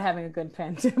not having a good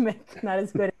pandemic. Not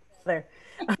as good as Heather.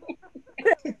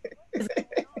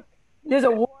 There's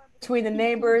a war between the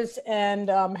neighbors and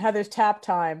Heather's tap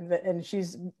time, and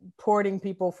she's porting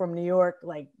people from New York,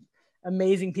 like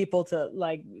amazing people to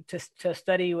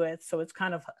study with. So it's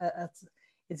kind of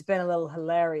it's been a little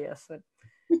hilarious. But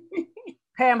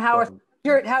Pam, how's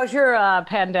your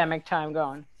pandemic time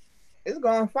going? It's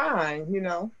going fine, you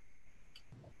know.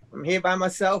 I'm here by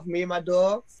myself, me and my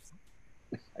dogs.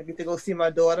 I get to go see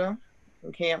my daughter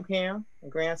and Cam and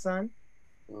grandson.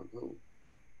 Mm-hmm.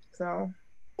 So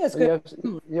it's good.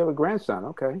 You have a grandson,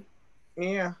 okay.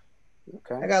 Yeah.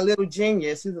 Okay. I got a little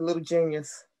genius. He's a little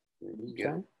genius.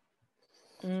 Okay.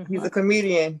 Mm-hmm. He's a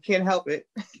comedian. Can't help it.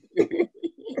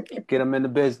 Get him in the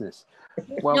business.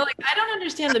 Well, you know, like, I don't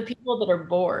understand the people that are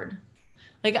bored.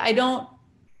 Like I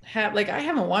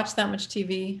haven't watched that much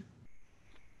TV.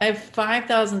 I have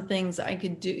 5,000 things I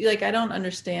could do. Like, I don't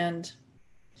understand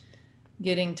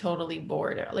getting totally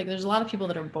bored. Like, there's a lot of people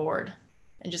that are bored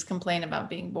and just complain about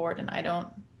being bored. And I don't,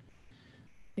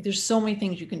 like, there's so many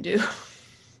things you can do.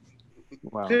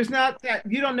 wow. There's not that,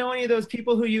 you don't know any of those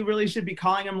people who you really should be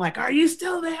calling them like, are you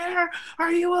still there?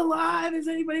 Are you alive? Is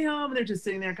anybody home? And they're just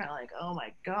sitting there kind of like, oh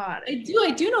my God. I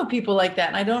do know people like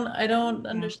that. And I don't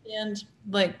understand,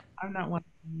 like, I'm not one.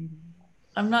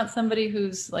 I'm not somebody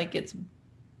who's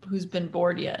who's been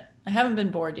bored yet. I haven't been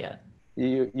bored yet.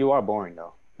 You are boring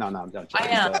though. No, I'm joking. I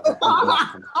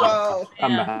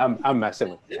am. I'm messing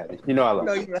with you, Heather. You know I love you.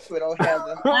 No, you mess with old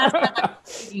Heather.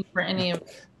 For any of.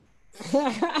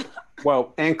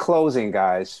 Well, in closing,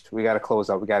 guys, we got to close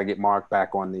up. We got to get Mark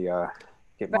back on the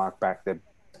back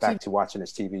to watching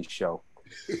his TV show.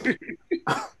 His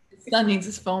son needs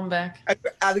his phone back.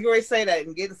 I was going to say that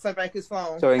and get his son back his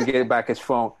phone. So he can get back his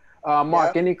phone.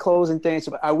 Mark, any closing things?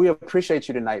 We appreciate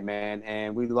you tonight, man,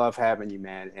 and we love having you,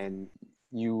 man. And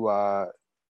you're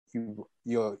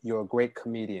a great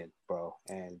comedian, bro,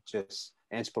 and just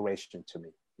inspiration to me,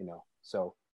 you know.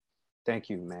 So thank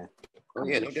you, man. Oh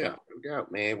yeah, no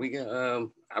doubt, man. We got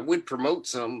I would promote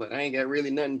some, but I ain't got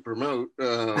really nothing to promote.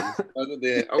 Other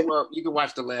than you can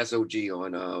watch The Last OG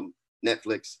on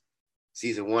Netflix,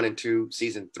 season 1 and 2.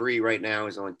 Season 3 right now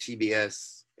is on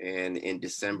TBS. And in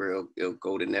December, it'll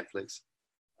go to Netflix.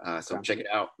 So check it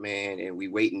out, man. And we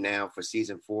waiting now for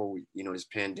season 4. This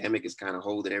pandemic is kind of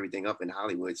holding everything up in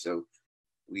Hollywood. So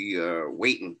we are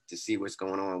waiting to see what's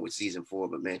going on with season 4.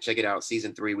 But man, check it out.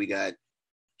 Season 3, we got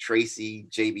Tracy,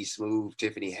 JB Smoove,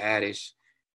 Tiffany Haddish,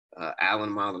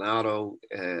 Alan Maldonado,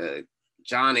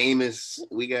 John Amos.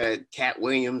 We got Cat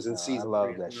Williams in season 3. I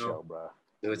love that show, bro.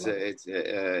 It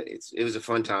was a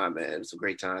fun time, man. It was a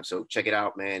great time. So check it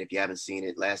out, man. If you haven't seen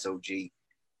it, Last OG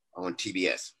on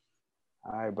TBS.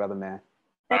 All right, brother, man.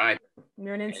 All right.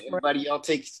 You're an inspiration. Everybody, y'all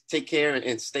take care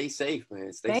and stay safe,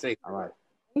 man. Stay safe. All right.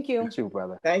 Thank you. You too,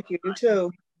 brother. Thank you. You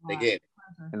too. Take care.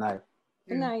 Good night.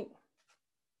 Good night.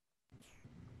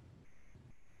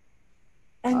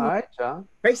 All right, John.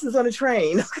 Races on the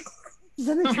train.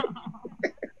 That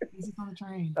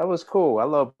was cool. I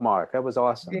love Mark. That was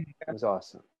awesome. Yeah. It was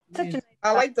awesome.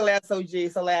 I like the last OG.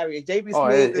 It's hilarious. JB Oh,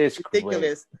 Smooth it's is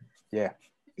ridiculous. great. Yeah.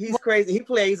 He's crazy. He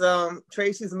plays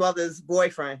Tracy's mother's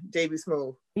boyfriend, JB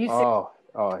Smooth. Oh,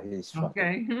 he's funny.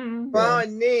 Okay.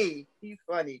 Funny. He's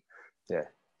funny. Yeah.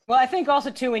 Well, I think also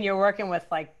too, when you're working with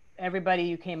like everybody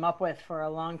you came up with for a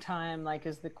long time, like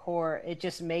as the core, it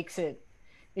just makes it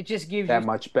just gives that you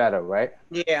much better, right?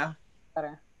 Yeah.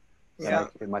 better. Yeah.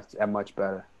 That much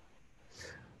better.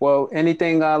 Well,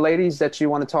 anything, ladies, that you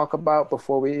want to talk about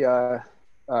before we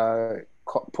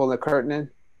pull the curtain in?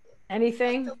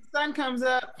 Anything? Until the sun comes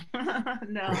up.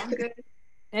 No, I'm good.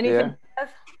 Anything?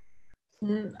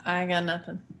 Yeah. I got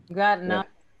nothing. You got no.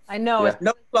 I know. Yeah.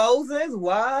 No closes.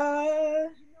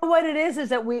 What? What it is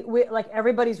that we like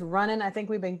everybody's running. I think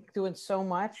we've been doing so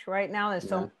much right now. There's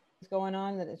so much going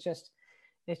on that it's just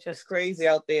Crazy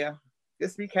out there.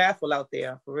 Just be careful out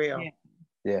there, for real.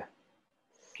 Yeah.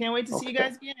 Can't wait to see you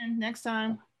guys again next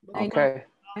time. Okay.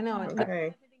 I know.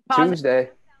 Okay. Tuesday.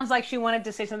 Sounds like she wanted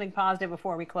to say something positive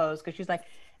before we close because she's like,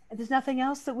 "There's nothing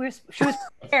else that she was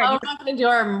prepared." Oh, we're not going to do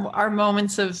our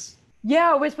moments of.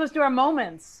 Yeah, we're supposed to do our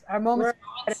moments. Our moments.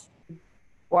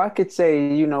 Well, I could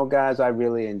say, guys, I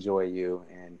really enjoy you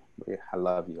and I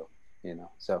love you.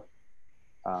 So,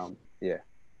 yeah.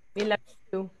 We love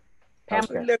you, Pam.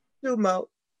 Okay. We love you too, Mo.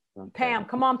 Pam,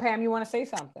 come on, Pam. You want to say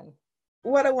something?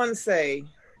 What I want to say?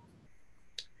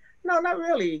 No, not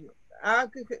really. I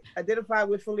could identify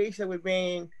with Felicia with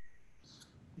being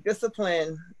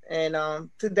disciplined. And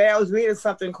today I was reading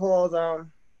something called,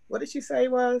 what did she say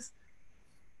it was?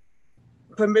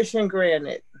 Permission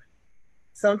granted.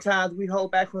 Sometimes we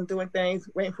hold back from doing things,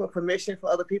 waiting for permission for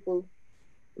other people.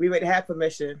 We already have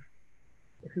permission.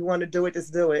 If you want to do it,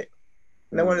 just do it.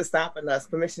 No one is stopping us.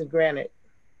 Permission granted.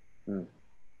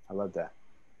 I love that.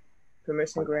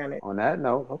 Permission granted. On that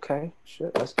note, okay,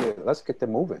 shit, let's get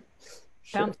them moving.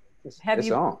 Shit, Have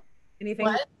you on.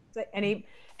 anything?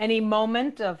 Any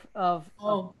moment of?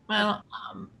 Oh well,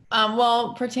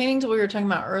 well, pertaining to what we were talking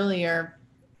about earlier,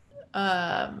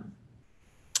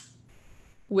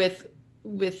 with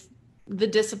the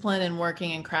discipline and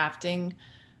working and crafting,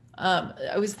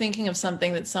 I was thinking of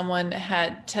something that someone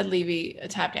had, Ted Levy, a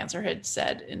tap dancer, had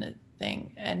said in a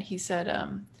thing, and he said,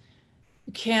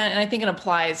 you can't, and I think it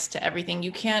applies to everything.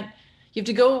 You have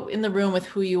to go in the room with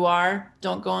who you are.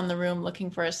 Don't go in the room looking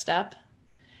for a step.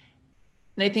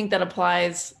 And I think that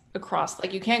applies across,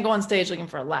 like you can't go on stage looking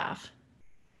for a laugh.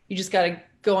 You just got to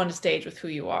go onto stage with who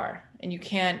you are. And you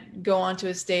can't go onto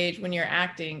a stage when you're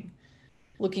acting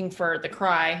looking for the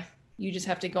cry. You just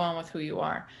have to go on with who you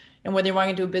are. And whether you're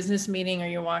walking into a business meeting or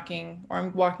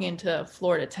I'm walking into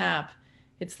Florida Tap,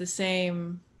 it's the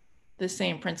same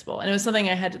principle. And it was something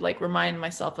I had to like remind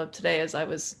myself of today as I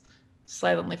was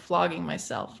silently flogging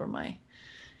myself for my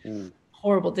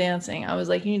horrible dancing. I was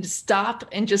like, you need to stop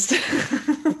and just,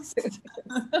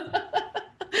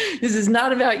 this is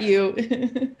not about you.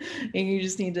 And you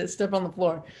just need to step on the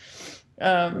floor.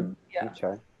 Yeah.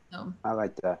 Okay. I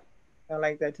like that. I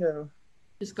like that too.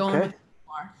 Just going with who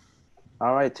you are.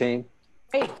 All right, team.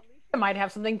 Hey, Felicia might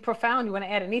have something profound. You want to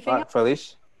add anything?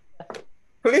 Felicia?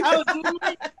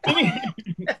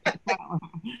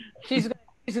 She's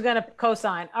going to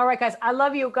co-sign. All right, guys. I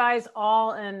love you guys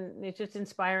all, and it's just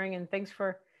inspiring. And thanks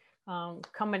for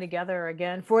coming together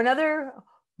again for another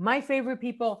My Favorite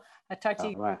People. I talk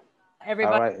to you, right.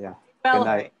 everybody. All right, yeah. Well, good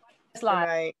night. Good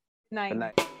night. Good night. Good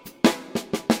night.